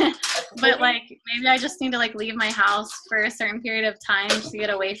like maybe I just need to like leave my house for a certain period of time to get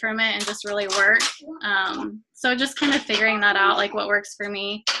away from it and just really work. So just kind of figuring that out, like what works for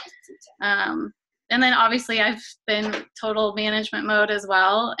me. And then obviously I've been total management mode as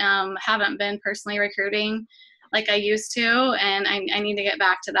well. Haven't been personally recruiting like I used to, and I need to get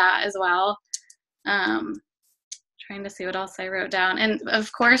back to that as well. Trying to see what else I wrote down. And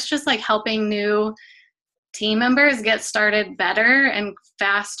of course, just like helping new team members get started better and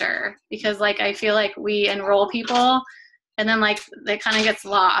faster, because like I feel like we enroll people and then like it kind of gets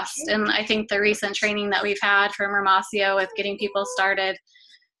lost. And I think the recent training that we've had from Ramasio with getting people started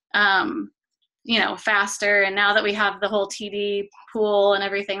faster, and now that we have the whole TD pool and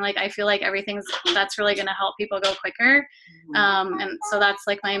everything, like I feel like that's really going to help people go quicker. And so that's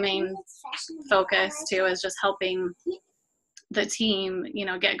like my main focus too, is just helping the team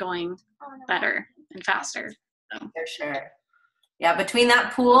get going better and faster. So. For sure. Yeah, between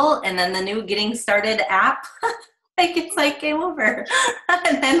that pool and then the new Getting Started app, like it's like game over.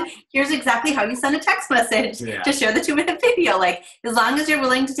 And then here's exactly how you send a text message to share the 2-minute video. Like as long as you're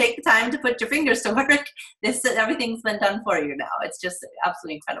willing to take the time to put your fingers to work, everything's been done for you now. It's just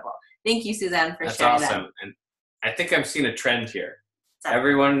absolutely incredible. Thank you, Suzanne, for sharing that. That's awesome. And I think I'm seeing a trend here.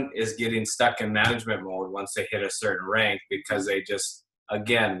 Everyone is getting stuck in management mode once they hit a certain rank, because they just,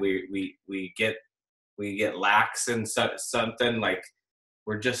 again, we get lax in something, like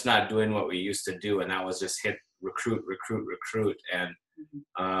we're just not doing what we used to do, and that was just hit recruit, and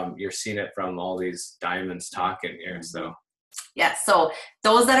you're seeing it from all these diamonds talking here. So yeah, so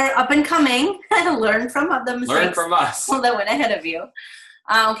those that are up and coming, learn from the mistakes. Learn from us. That went ahead of you.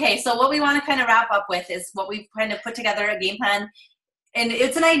 Okay, so what we want to kind of wrap up with is what we've kind of put together, a game plan. And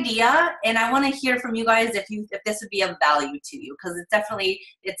it's an idea, and I want to hear from you guys if this would be of value to you, because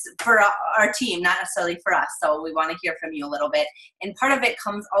it's for our team, not necessarily for us. So we want to hear from you a little bit. And part of it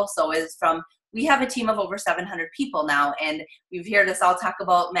comes also is from, we have a team of over 700 people now, and you've heard us all talk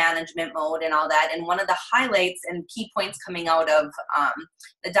about management mode and all that. And one of the highlights and key points coming out of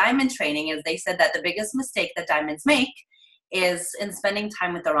the diamond training is they said that the biggest mistake that diamonds make is in spending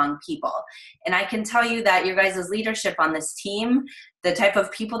time with the wrong people. And I can tell you that your guys' leadership on this team, the type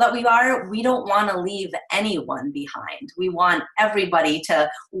of people that we are, we don't want to leave anyone behind. We want everybody to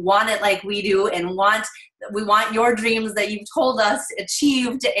want it like we do, and we want your dreams that you've told us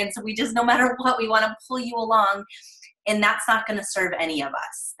achieved. And so we just, no matter what, we want to pull you along. And that's not going to serve any of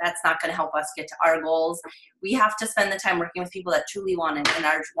us. That's not going to help us get to our goals. We have to spend the time working with people that truly want it and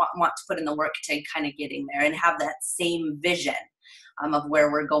want to put in the work to kind of getting there and have that same vision of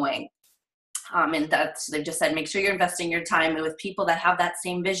where we're going. And they've just said, make sure you're investing your time with people that have that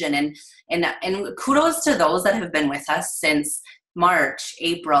same vision. And kudos to those that have been with us since March,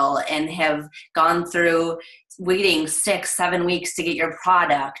 April, and have gone through waiting 6-7 weeks to get your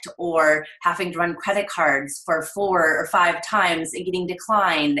product, or having to run credit cards for 4 or 5 times and getting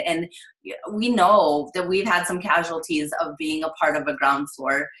declined. And we know that we've had some casualties of being a part of a ground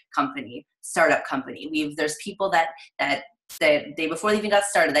floor company, startup company. There's people that they before they even got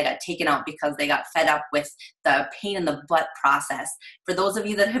started, they got taken out because they got fed up with the pain in the butt process. For those of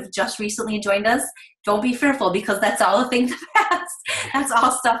you that have just recently joined us, don't be fearful, because that's all a thing of the past. That's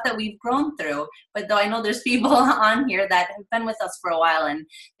all stuff that we've grown through. But though I know there's people on here that have been with us for a while, and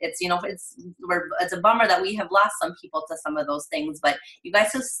it's a bummer that we have lost some people to some of those things. But you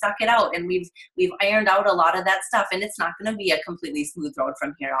guys have stuck it out, and we've ironed out a lot of that stuff. And it's not going to be a completely smooth road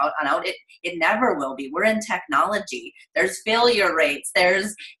from here on out. It never will be. We're in technology. There's failure rates.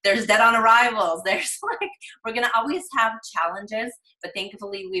 There's dead on arrivals. There's we're going to always have challenges. But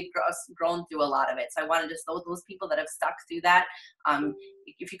thankfully, we've grown through a lot of it. So I want to just, those people that have stuck through that,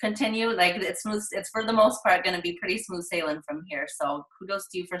 if you continue, it's smooth, it's for the most part going to be pretty smooth sailing from here. So kudos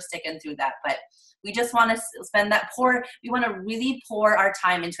to you for sticking through that. But we just want to spend we want to really pour our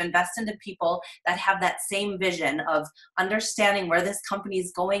time into invest into people that have that same vision of understanding where this company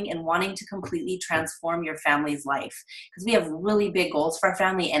is going and wanting to completely transform your family's life. Because we have really big goals for our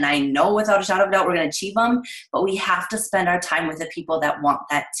family, and I know without a shadow of a doubt we're going to achieve them, but we have to spend our time with the people that want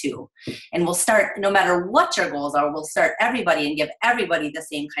that too. And we'll start, no matter what your goals are, we'll start everybody and give everybody the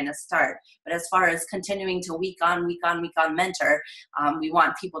same kind of start. But as far as continuing to week on mentor, we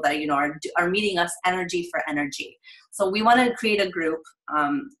want people that are meeting us energy for energy. So we want to create a group.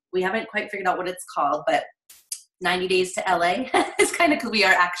 We haven't quite figured out what it's called, but 90 Days to LA is kind of, because we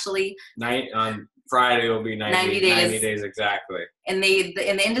are actually on Friday will be 90 days exactly. And in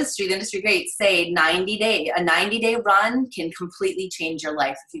the industry greats say a 90-day run can completely change your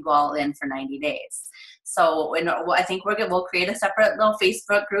life if you go all in for 90 days. So I think we'll create a separate little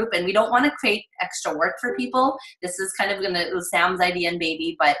Facebook group, and we don't want to create extra work for people. This is kind of Sam's idea and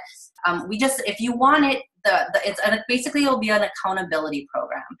baby, but if you want it, basically it'll be an accountability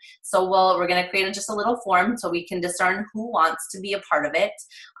program. So we're going to create just a little form so we can discern who wants to be a part of it.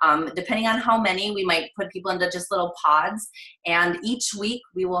 Depending on how many, we might put people into just little pods, and each week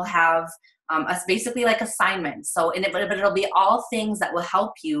we will have basically like assignments. So but it'll be all things that will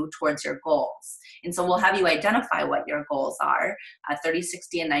help you towards your goals. And so we'll have you identify what your goals are, a 30,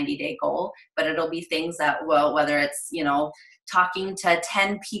 60, and 90-day goal. But it'll be things that, whether it's, talking to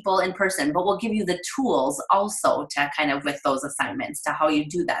 10 people in person, but we'll give you the tools also to kind of with those assignments to how you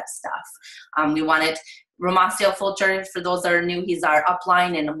do that stuff. We wanted Romasio Fulcher, for those that are new, he's our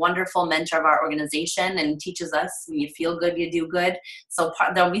upline and a wonderful mentor of our organization, and teaches us when you feel good, you do good. So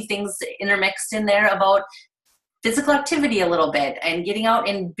there'll be things intermixed in there about physical activity a little bit, and getting out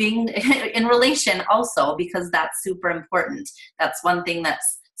and being in relation also, because that's super important. That's one thing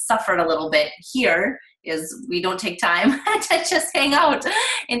that's suffered a little bit here, is we don't take time to just hang out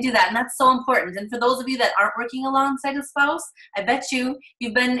and do that. And that's so important. And for those of you that aren't working alongside a spouse, I bet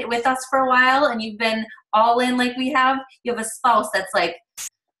you've been with us for a while and you've been all in like we have. You have a spouse that's like,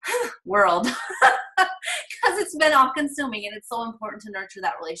 world, because it's been all consuming, and it's so important to nurture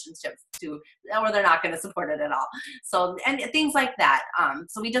that relationship too, or they're not going to support it at all. So, and things like that.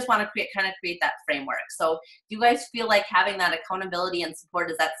 So we just want to create that framework. So do you guys feel like having that accountability and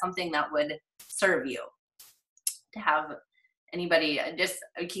support, is that something that would serve you? To have anybody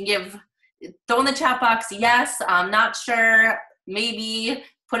throw in the chat box, yes, I'm not sure, maybe,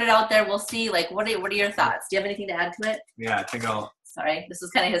 put it out there, we'll see. Like, what are your thoughts? Do you have anything to add to it? Yeah, I think Sorry, this is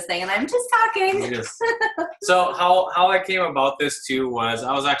kind of his thing, and I'm just talking. So how I came about this too was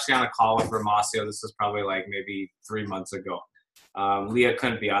I was actually on a call with Romasio. This was probably like maybe 3 months ago. Leah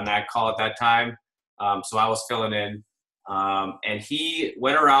couldn't be on that call at that time, so I was filling in. And he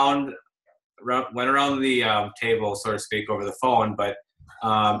went around the table, so to speak, over the phone, but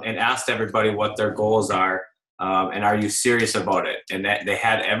and asked everybody what their goals are, and are you serious about it? And they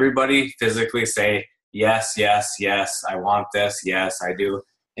had everybody physically say, yes, yes, yes, I want this. Yes, I do.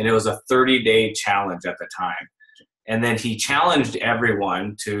 And it was a 30-day challenge at the time. And then he challenged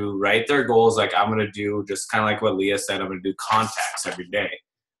everyone to write their goals. Like, I'm going to do, just kind of like what Leah said, I'm going to do contacts every day.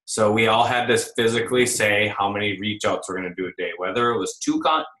 So we all had to physically say how many reach outs we're going to do a day, whether it was two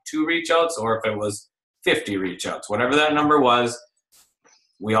reach outs or if it was 50 reach outs, whatever that number was,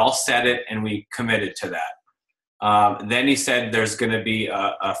 we all said it and we committed to that. Then he said there's going to be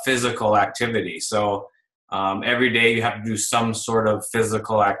a physical activity. So every day you have to do some sort of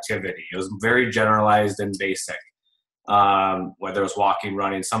physical activity. It was very generalized and basic. Whether it was walking,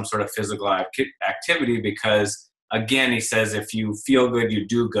 running, some sort of physical activity, because again, he says, if you feel good, you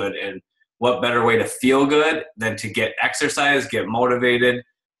do good. And what better way to feel good than to get exercise, get motivated.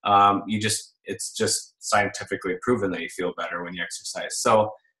 It's just scientifically proven that you feel better when you exercise.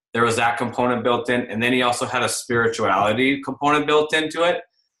 So there was that component built in. And then he also had a spirituality component built into it.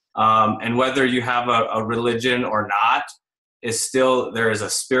 And whether you have a religion or not, there is a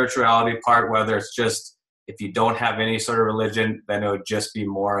spirituality part, whether it's just, if you don't have any sort of religion, then it would just be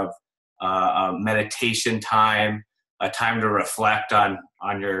more of a meditation time, a time to reflect on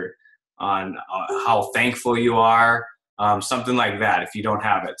how thankful you are, something like that, if you don't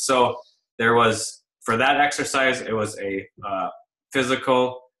have it. So there was, for that exercise, it was a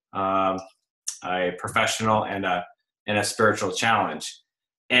physical, a professional, and a spiritual challenge.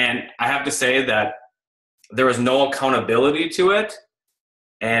 And I have to say that there was no accountability to it.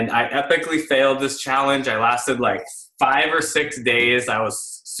 And I epically failed this challenge. I lasted like 5 or 6 days. I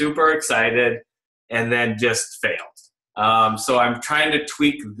was super excited and then just failed. So I'm trying to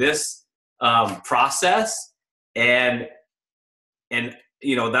tweak this process. And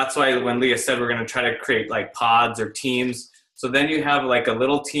that's why when Leah said we're going to try to create like pods or teams. So then you have like a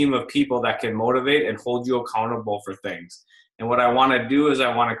little team of people that can motivate and hold you accountable for things. And what I want to do is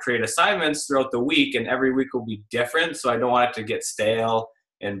I want to create assignments throughout the week, and every week will be different. So I don't want it to get stale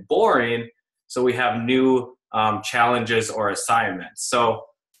and boring. So we have new challenges or assignments. So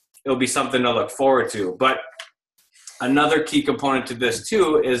it'll be something to look forward to. But another key component to this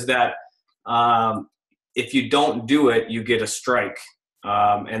too is that if you don't do it, you get a strike.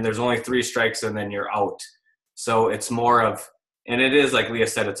 And there's only 3 strikes and then you're out. So it's more of, and it is, like Leah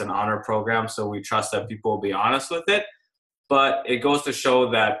said, it's an honor program. So we trust that people will be honest with it. But it goes to show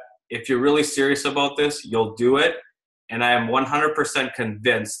that if you're really serious about this, you'll do it. And I am 100%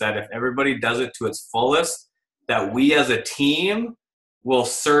 convinced that if everybody does it to its fullest, that we as a team will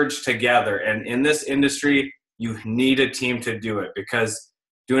surge together. And in this industry, you need a team to do it, because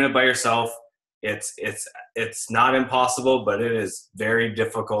doing it by yourself, it's not impossible, but it is very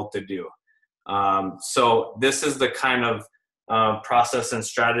difficult to do. So this is the kind of process and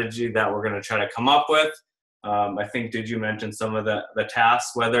strategy that we're going to try to come up with. I think, did you mention some of the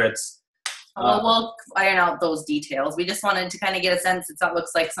tasks, whether it's we'll iron out those details. We just wanted to kind of get a sense. It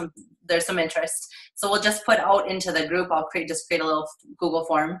looks like there's some interest. So we'll just put out into the group. I'll create a little Google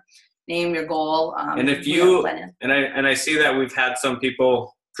form, name your goal. And if you, and I see that we've had some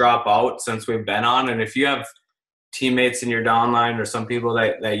people drop out since we've been on. And if you have teammates in your downline or some people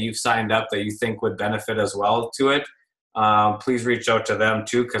that you've signed up that you think would benefit as well to it, please reach out to them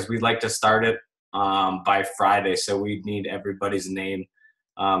too, because we'd like to start it by Friday. So we need everybody's name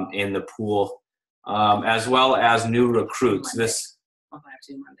in the pool, as well as new recruits.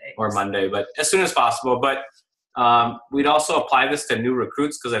 Monday, but as soon as possible. But we'd also apply this to new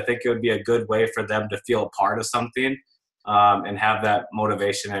recruits, because I think it would be a good way for them to feel a part of something and have that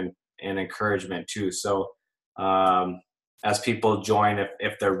motivation and encouragement too. So as people join,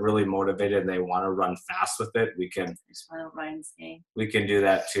 if they're really motivated and they want to run fast with it, we can do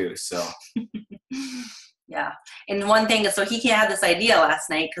that too. So yeah. And one thing is, so he had this idea last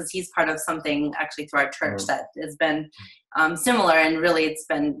night because he's part of something actually through our church that has been similar, and really it's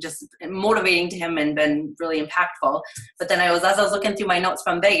been just motivating to him and been really impactful. But then as I was looking through my notes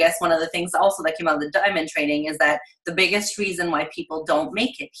from Vegas, one of the things also that came out of the Diamond training is that the biggest reason why people don't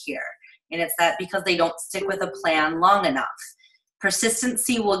make it here, and it's that because they don't stick with a plan long enough.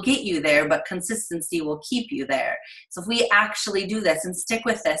 Persistency will get you there, but consistency will keep you there. So if we actually do this and stick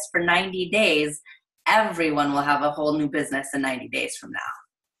with this for 90 days, everyone will have a whole new business in 90 days from now.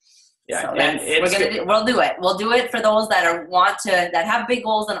 Yeah, so and we'll do it. We'll do it for those that that have big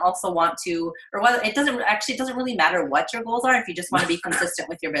goals and also want to, or whether it doesn't really matter what your goals are if you just want to be consistent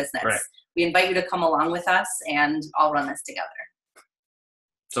with your business. Right. We invite you to come along with us and all run this together.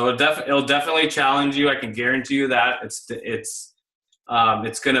 So it'll definitely challenge you. I can guarantee you that it's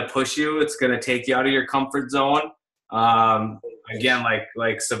going to push you. It's going to take you out of your comfort zone. Again,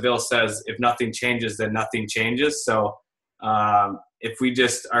 like Seville says, if nothing changes, then nothing changes. So if we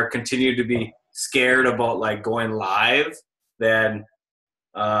just continue to be scared about like going live, then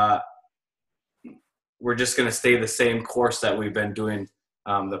we're just going to stay the same course that we've been doing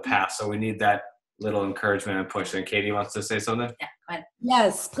the past. So we need that little encouragement and push. And Katie wants to say something? Yeah, go ahead.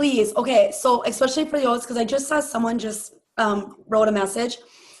 Yes, please. Okay, so especially for the olds, because I just saw someone just wrote a message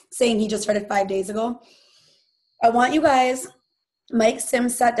saying he just started 5 days ago. I want you guys, Mike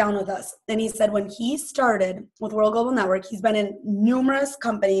Sims sat down with us, and he said when he started with World Global Network, he's been in numerous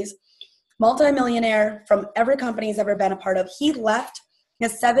companies, multimillionaire from every company he's ever been a part of. He left a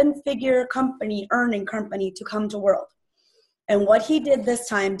 7-figure company, earning company, to come to World. And what he did this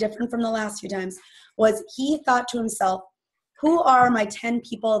time, different from the last few times, was he thought to himself, who are my 10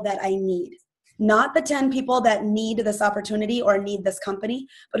 people that I need? Not the 10 people that need this opportunity or need this company,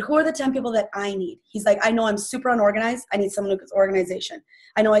 but who are the 10 people that I need? He's like, I know I'm super unorganized. I need someone who's organization.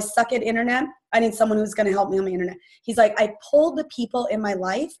 I know I suck at internet. I need someone who's going to help me on my internet. He's like, I pulled the people in my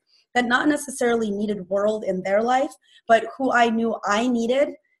life that not necessarily needed World in their life, but who I knew I needed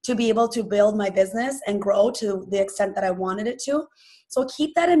to be able to build my business and grow to the extent that I wanted it to. So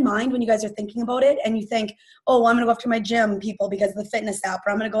keep that in mind when you guys are thinking about it and you think, oh, I'm going to go after my gym people because of the fitness app,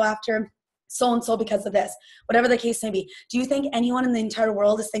 or I'm going to go after so-and-so because of this, whatever the case may be. Do you think anyone in the entire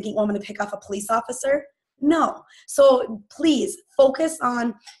world is thinking, oh, I'm going to pick off a police officer? No. So please focus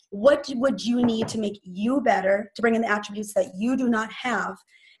on what would you need to make you better, to bring in the attributes that you do not have,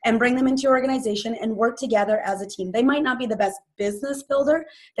 and bring them into your organization and work together as a team. They might not be the best business builder.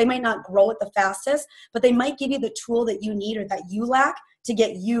 They might not grow it the fastest, but they might give you the tool that you need or that you lack to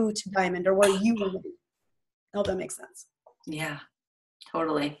get you to diamond or where you want to be. I hope that makes sense. Yeah,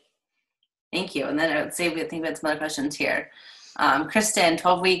 totally. Thank you. And then I would say, we think we had some other questions here. Kristen,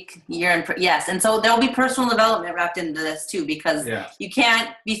 12-week year. Yes. And so there'll be personal development wrapped into this too, because you can't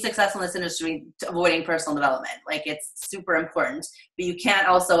be successful in this industry avoiding personal development. Like, it's super important, but you can't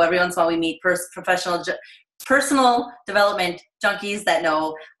also, every once in a while we meet personal development junkies that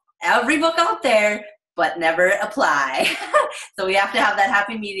know every book out there, but never apply. So we have to have that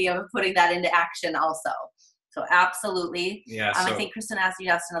happy medium of putting that into action also. So absolutely. Yeah. I think Kristen asked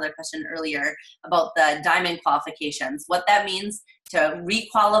another question earlier about the diamond qualifications. What that means to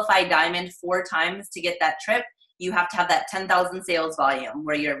requalify diamond 4 times to get that trip, you have to have that 10,000 sales volume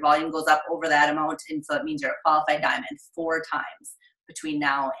where your volume goes up over that amount. And so it means you're a qualified diamond 4 times between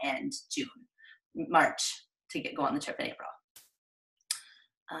now and March to go on the trip in April.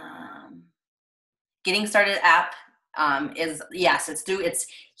 Getting started app is, yes,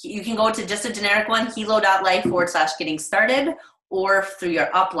 you can go to just a generic one, hilo.life/getting started, or through your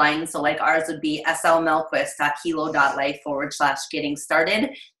upline. So like ours would be slmelquist.hilo.life/getting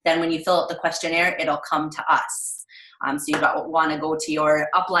started. Then when you fill out the questionnaire, it'll come to us. So you want to go to your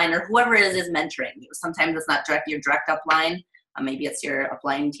upline or whoever it is mentoring you. Sometimes it's not your direct upline. Maybe it's your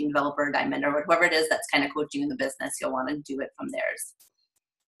upline team developer, diamond, or whoever it is that's kind of coaching you in the business. You'll want to do it from theirs.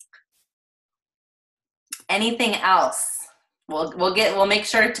 Anything else? We'll make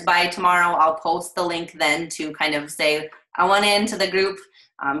sure to by tomorrow. I'll post the link then to kind of say I want into the group,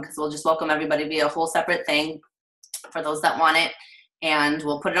 because we'll just welcome everybody via a whole separate thing for those that want it, and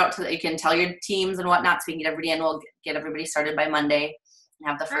we'll put it out you can tell your teams and whatnot so we can get everybody in. We'll get everybody started by Monday and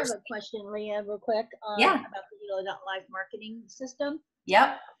have the first. I have a question, Leah, real quick. Yeah. About the Hilo.life marketing system.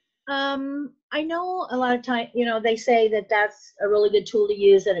 Yep. I know a lot of time, they say that that's a really good tool to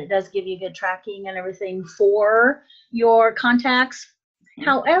use, and it does give you good tracking and everything for your contacts. Mm-hmm.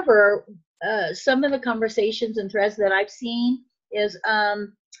 However, some of the conversations and threads that I've seen is a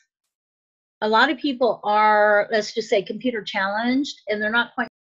lot of people are, let's just say, computer challenged, and they're not quite